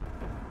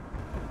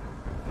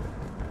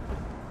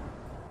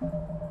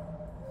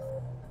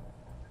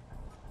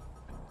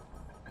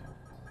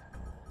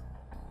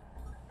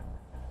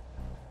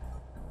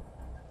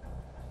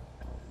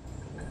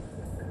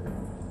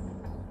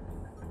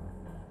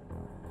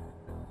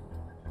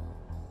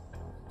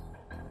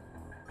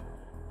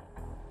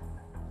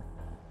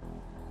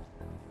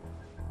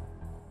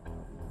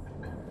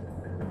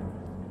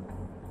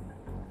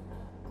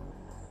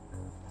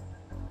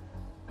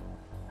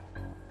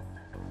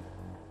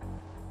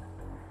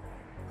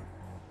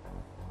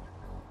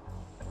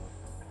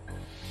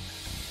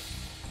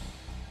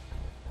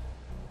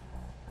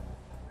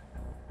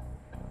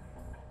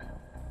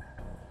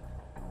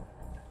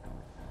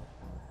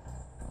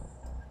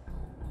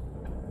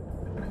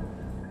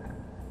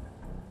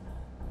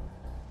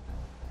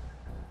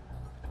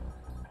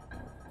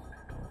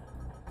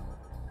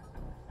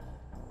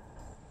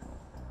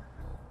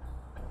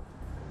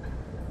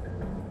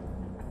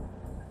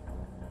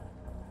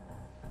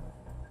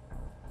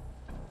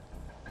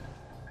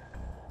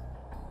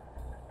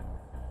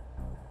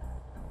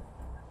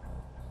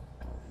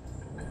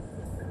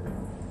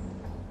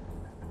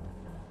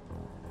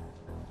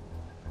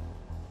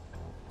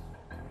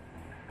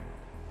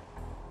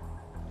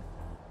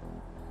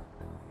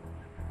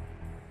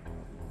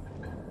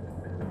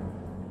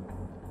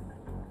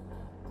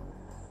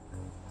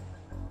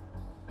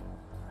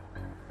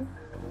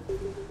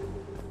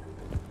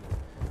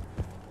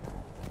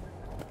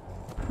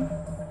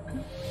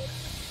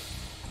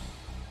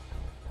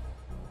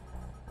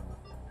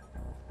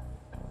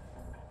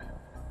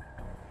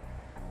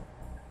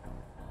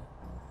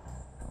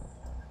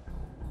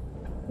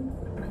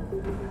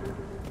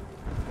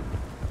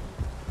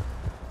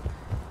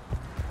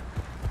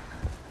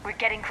 We're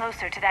getting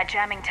closer to that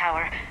jamming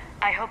tower.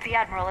 I hope the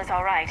Admiral is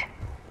alright.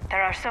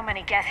 There are so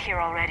many Geth here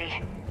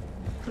already.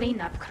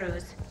 Cleanup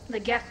crews. The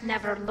Geth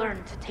never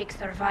learned to take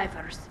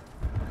survivors.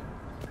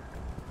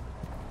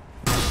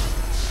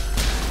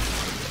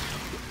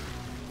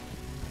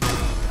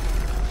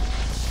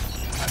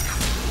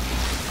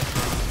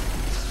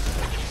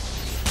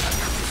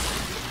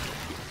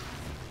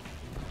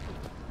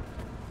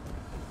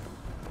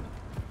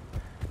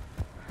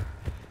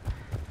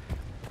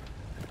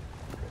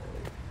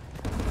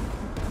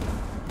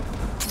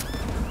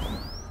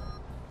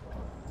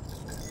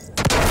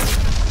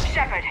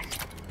 Shepard,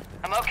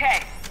 I'm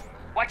okay.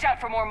 Watch out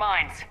for more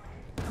mines.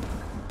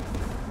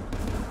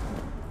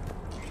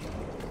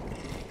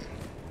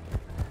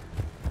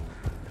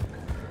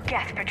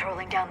 Geth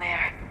patrolling down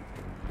there.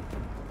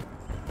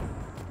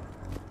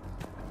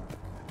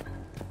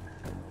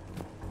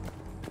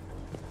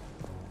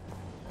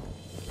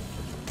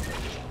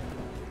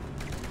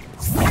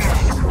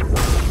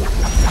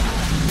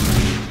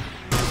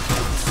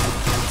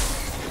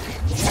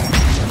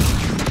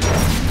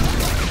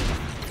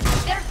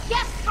 There's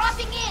Geth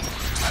dropping in!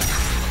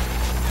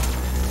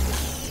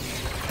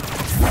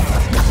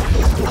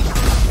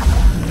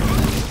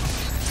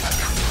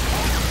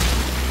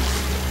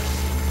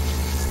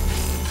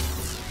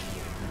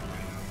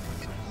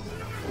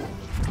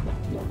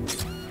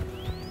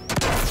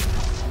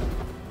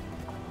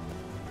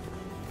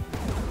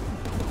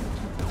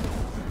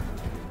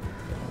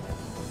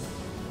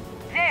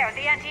 There,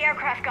 the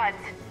anti-aircraft guns.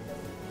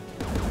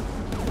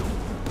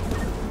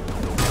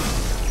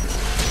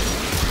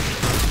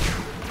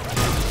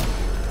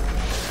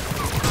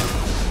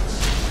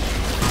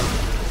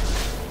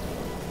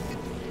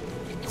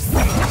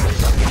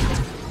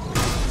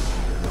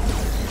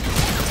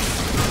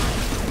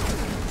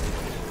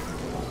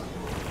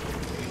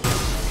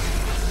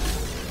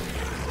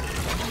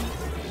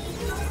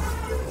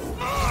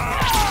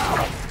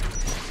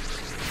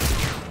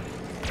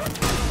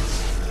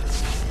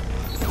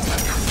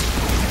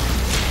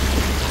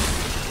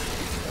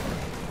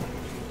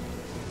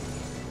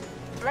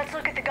 Let's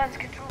look at the gun's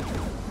control.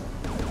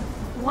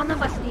 One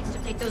of us needs to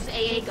take those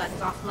AA guns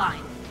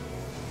offline.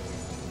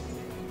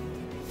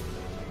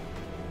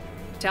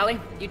 Tally,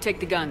 you take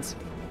the guns.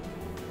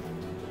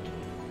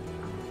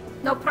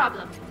 No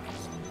problem.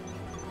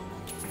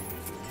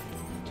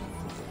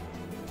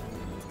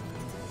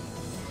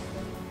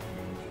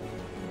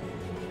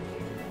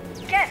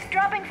 Geth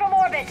dropping from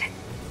orbit.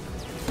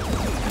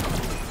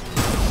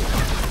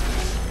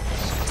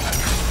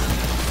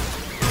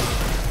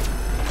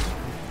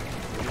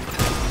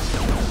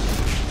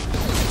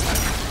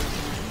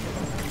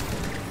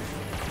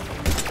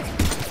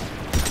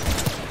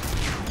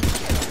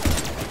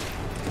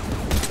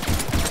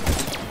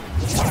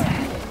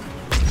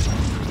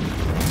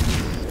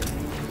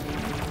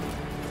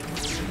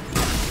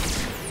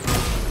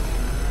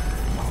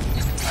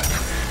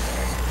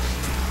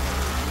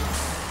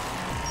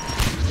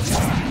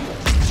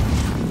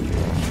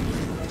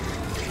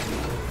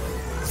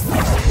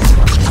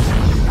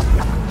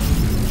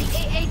 The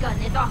AA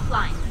gun is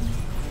offline.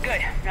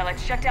 Good. Now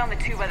let's shut down the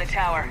two by the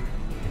tower.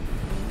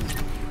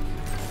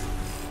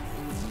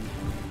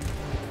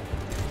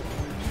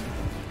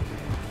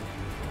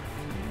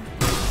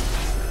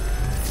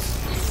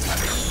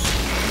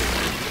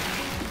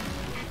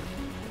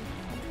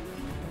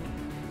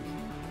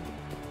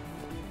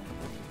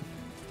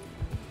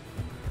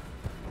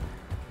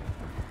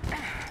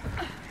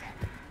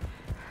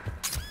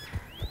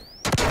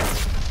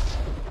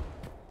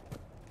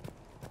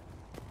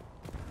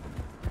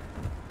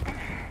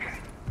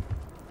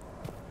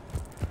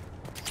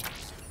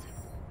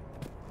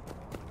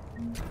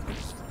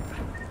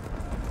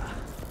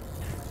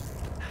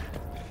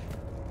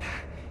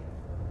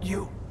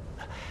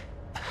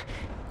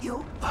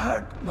 You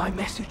heard my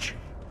message.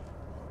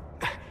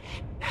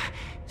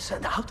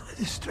 Send out a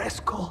distress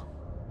call.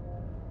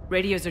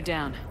 Radios are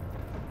down.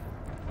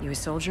 You a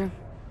soldier?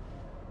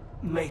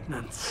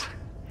 Maintenance.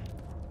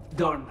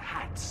 Dorn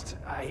hats.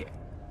 I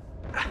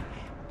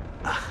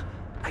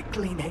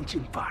clean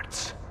engine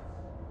parts.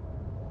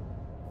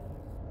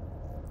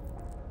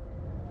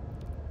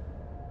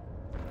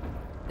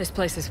 This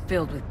place is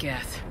filled with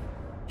Geth.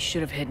 You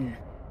should have hidden.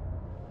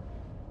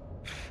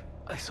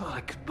 I thought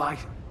I could buy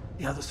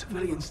the other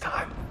civilians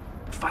time.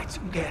 Fight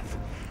some Geth.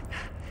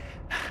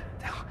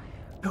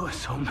 There were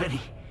so many.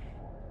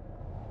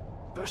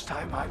 First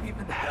time I've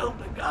even held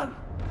a gun.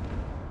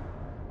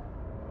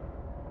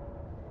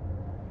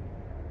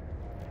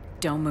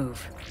 Don't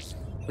move.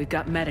 We've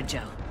got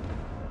Metagel.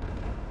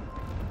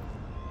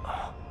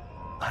 Oh,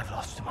 I've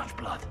lost too much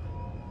blood.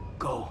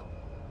 Go.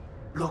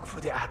 Look for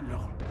the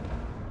Admiral.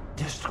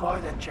 Destroy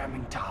that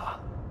jamming tower.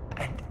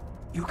 And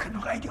you can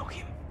radio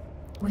him.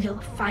 We'll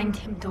find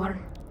him,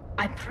 Dorn.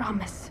 I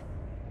promise.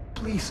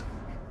 Please.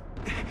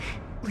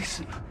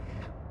 Listen.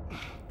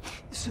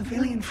 The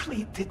civilian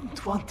fleet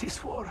didn't want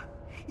this war.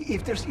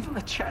 If there's even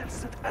a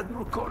chance that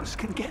Admiral Chorus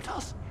can get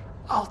us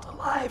out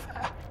alive.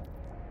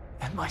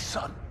 And my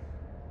son.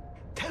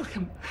 Tell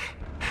him.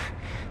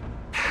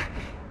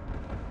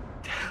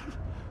 Tell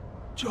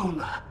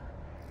Jonah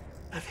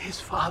that his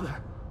father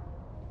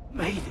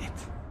made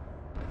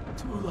it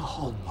to the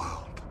home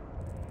world.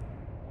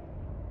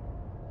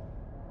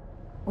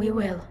 We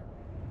will.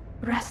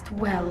 Rest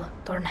well,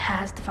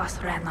 Dornhast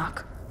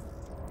Vasranok.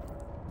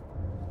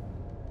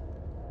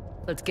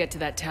 Let's get to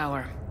that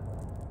tower.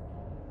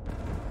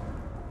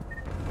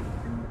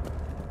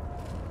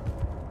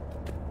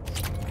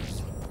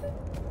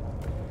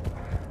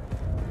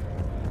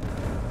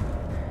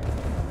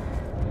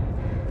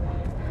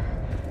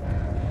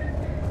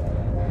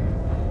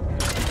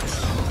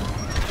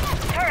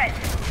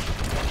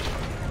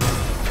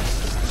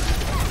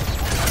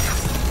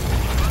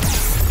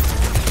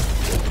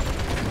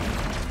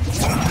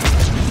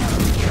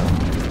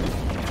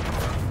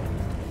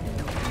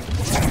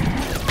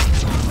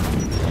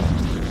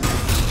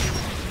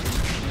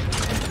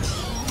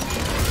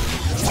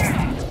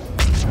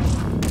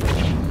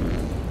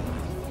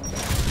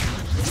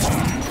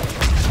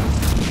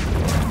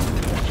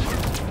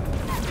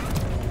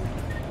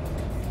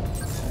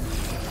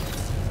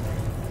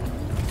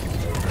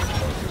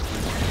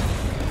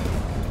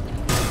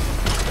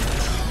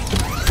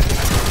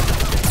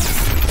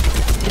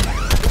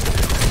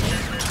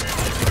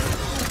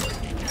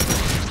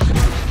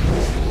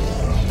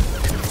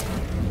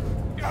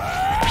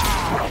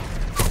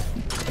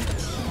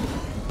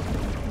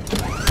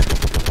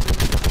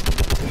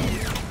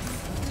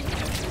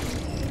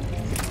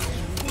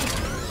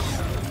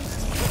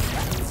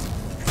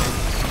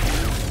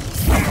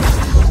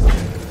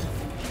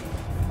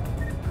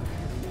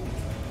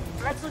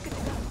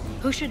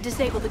 Who should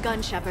disable the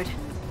gun, Shepard?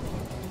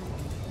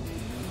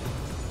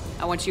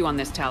 I want you on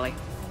this, Tally.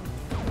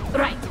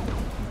 Right.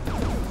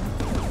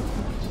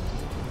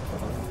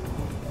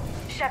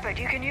 Shepard,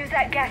 you can use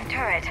that gas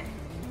turret.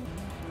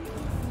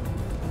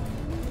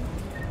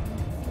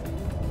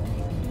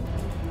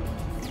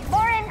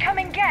 More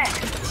incoming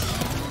gas!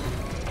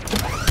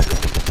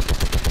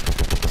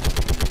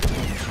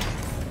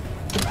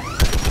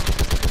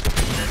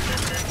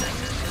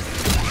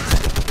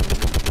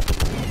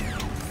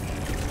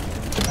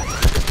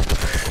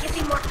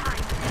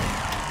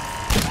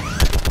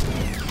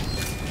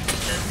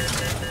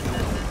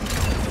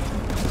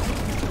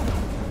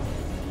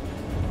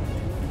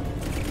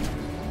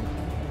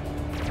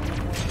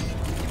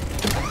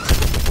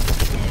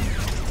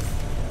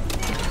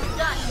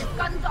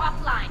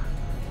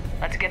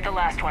 Let's get the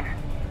last one.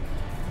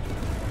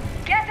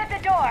 Gas at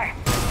the door!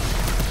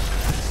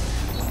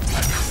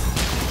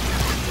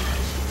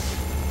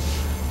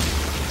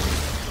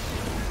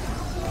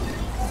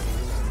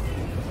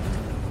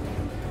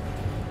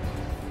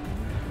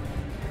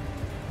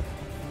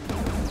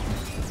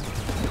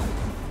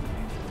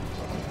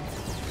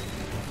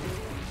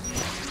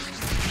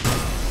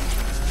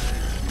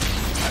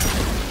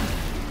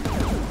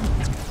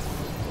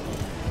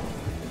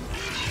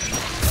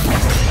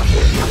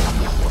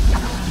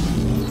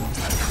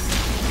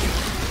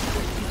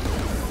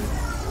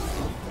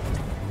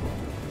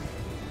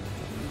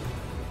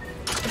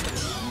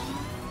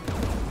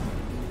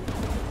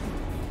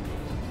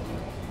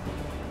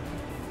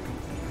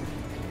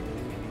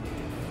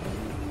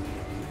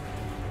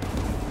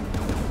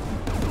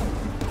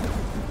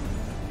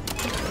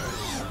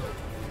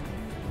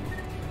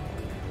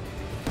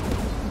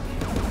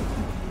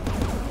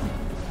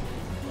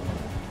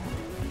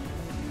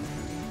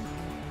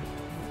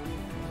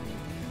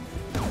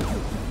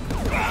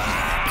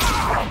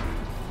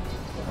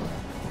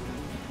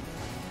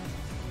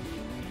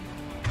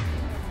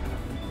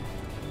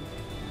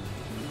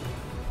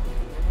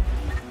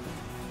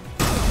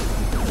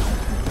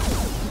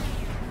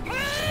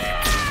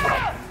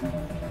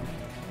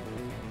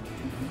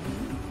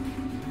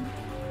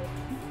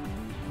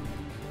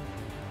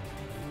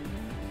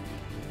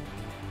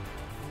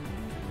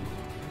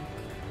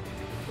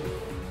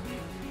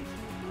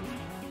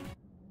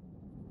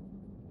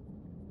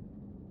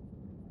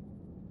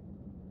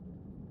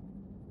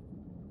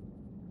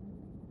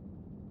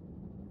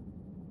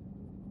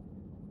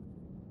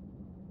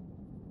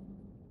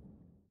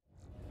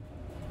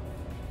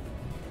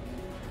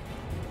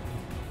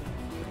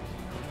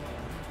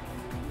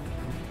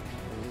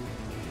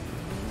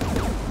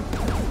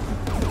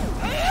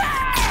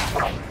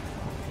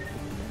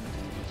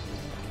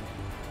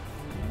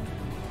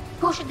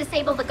 Who should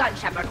disable the gun,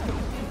 Shepard?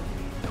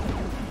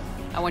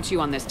 I want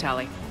you on this,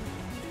 Tally.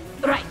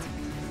 Right.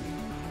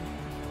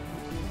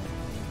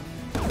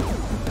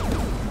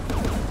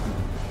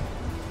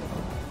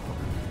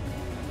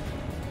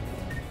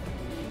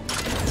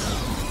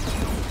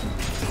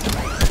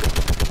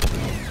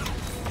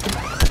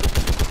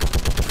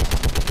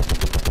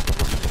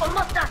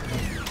 Almost done.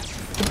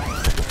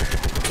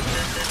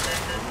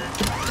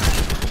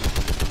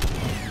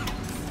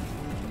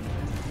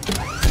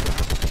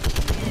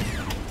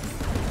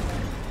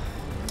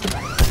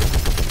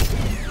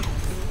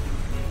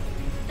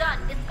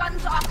 Done. This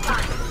gun's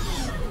offline.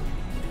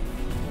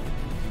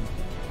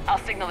 I'll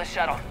signal the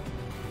shuttle.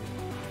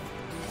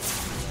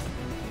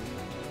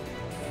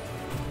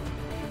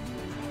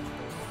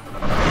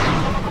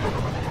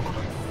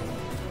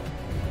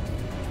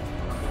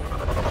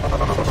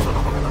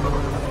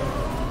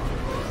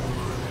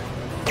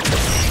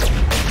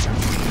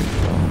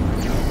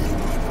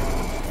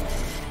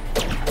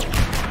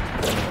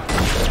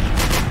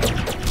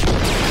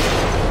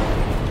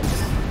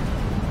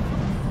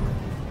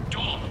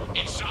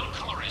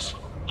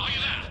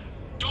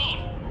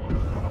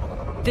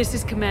 This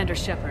is Commander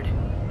Shepard.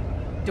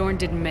 Dorn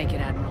didn't make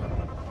it, Admiral.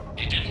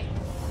 He didn't?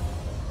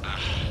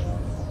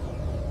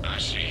 I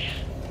see.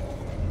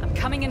 I'm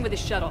coming in with a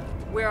shuttle.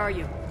 Where are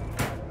you?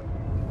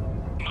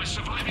 My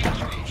surviving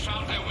crew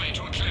found their way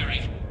to a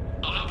clearing.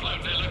 I'll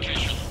upload their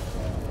location.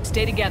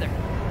 Stay together.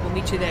 We'll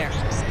meet you there.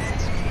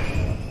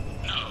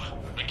 No,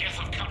 the Geth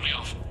have cut me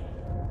off.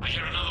 I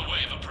hear another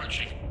wave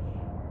approaching.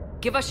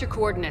 Give us your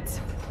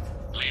coordinates.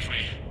 Leave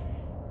me.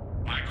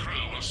 My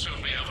crew will soon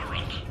be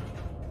overrun.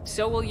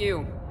 So will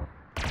you.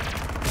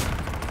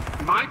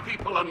 My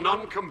people are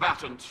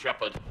non-combatants,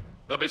 Shepard.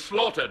 They'll be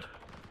slaughtered.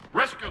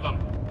 Rescue them!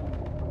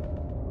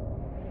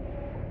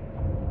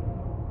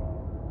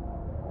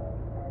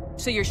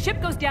 So your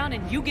ship goes down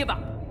and you give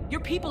up. Your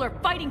people are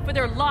fighting for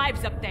their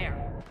lives up there.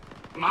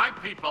 My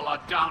people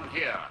are down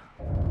here.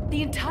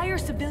 The entire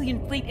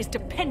civilian fleet is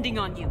depending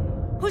on you.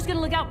 Who's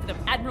gonna look out for them?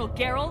 Admiral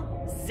Gerrel?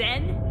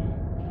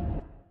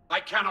 Zen? I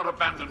cannot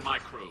abandon my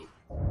crew.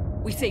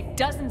 We save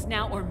dozens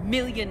now or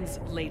millions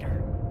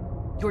later.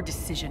 Your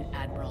decision,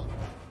 Admiral.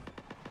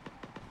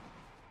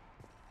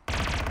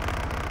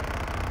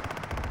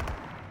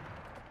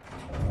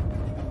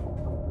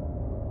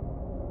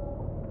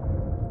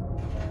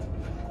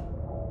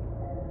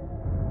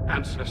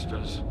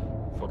 Ancestors,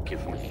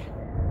 forgive me.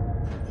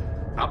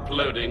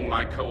 Uploading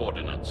my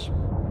coordinates.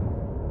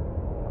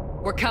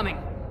 We're coming.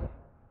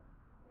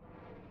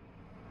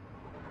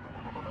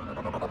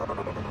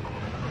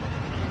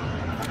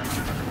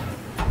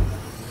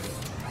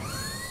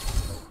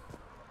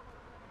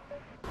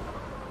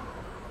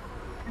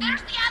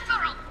 There's the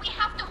Admiral! We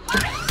have to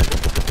hurry!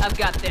 I've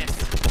got this.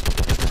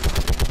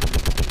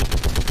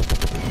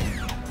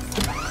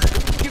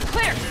 You're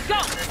clear!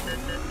 Go!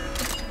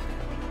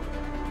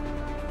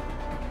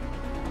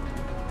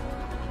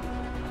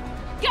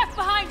 Get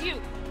behind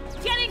you!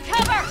 Get in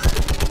cover!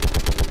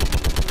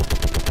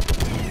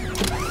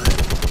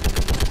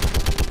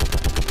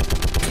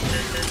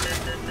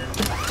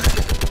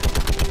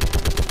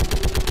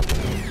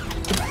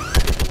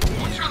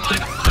 What's your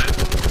line of fire?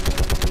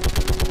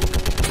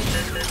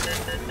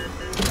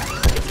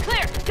 It's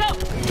clear! Go!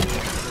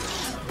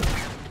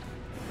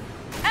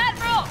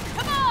 Admiral!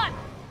 Come on!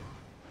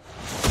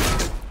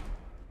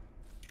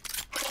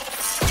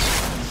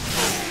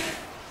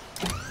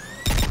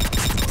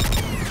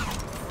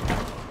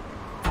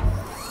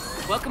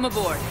 Welcome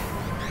aboard.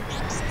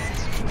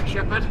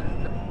 Shepard,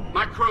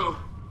 my crew.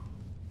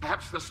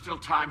 Perhaps there's still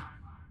time.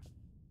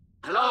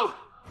 Hello?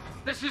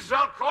 This is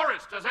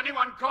Zal'Koris. Does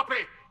anyone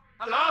copy?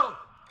 Hello?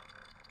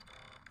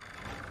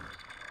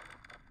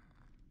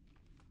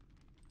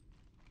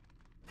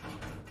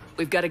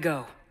 We've got to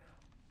go.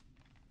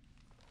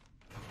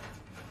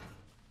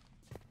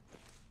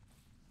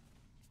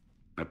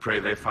 I pray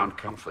they found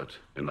comfort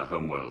in the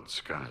homeworld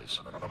skies.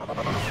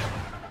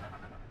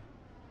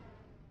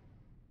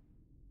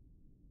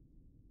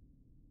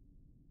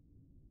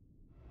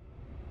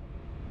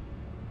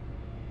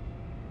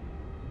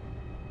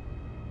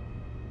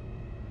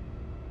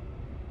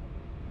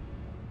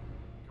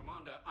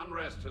 Commander,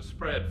 unrest has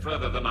spread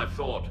further than I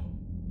thought.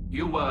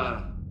 You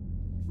were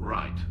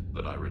right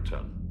that I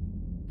return.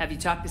 Have you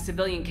talked the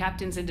civilian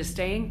captains into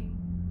staying?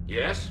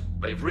 Yes,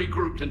 they've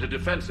regrouped into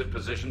defensive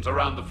positions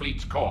around the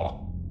fleet's core.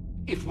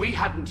 If we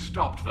hadn't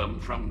stopped them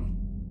from...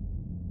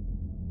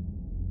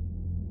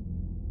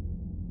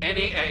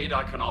 Any aid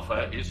I can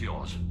offer is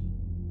yours.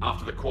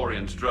 After the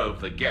Quarians drove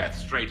the Geth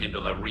straight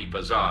into the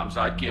Reaper's arms,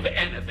 I'd give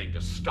anything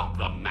to stop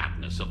the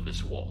madness of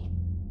this war.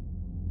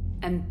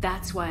 And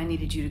that's why I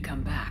needed you to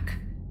come back.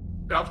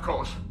 Of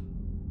course.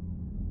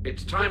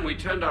 It's time we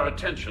turned our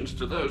attentions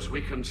to those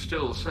we can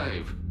still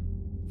save.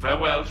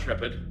 Farewell,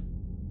 Shepard.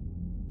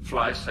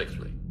 Fly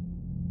safely.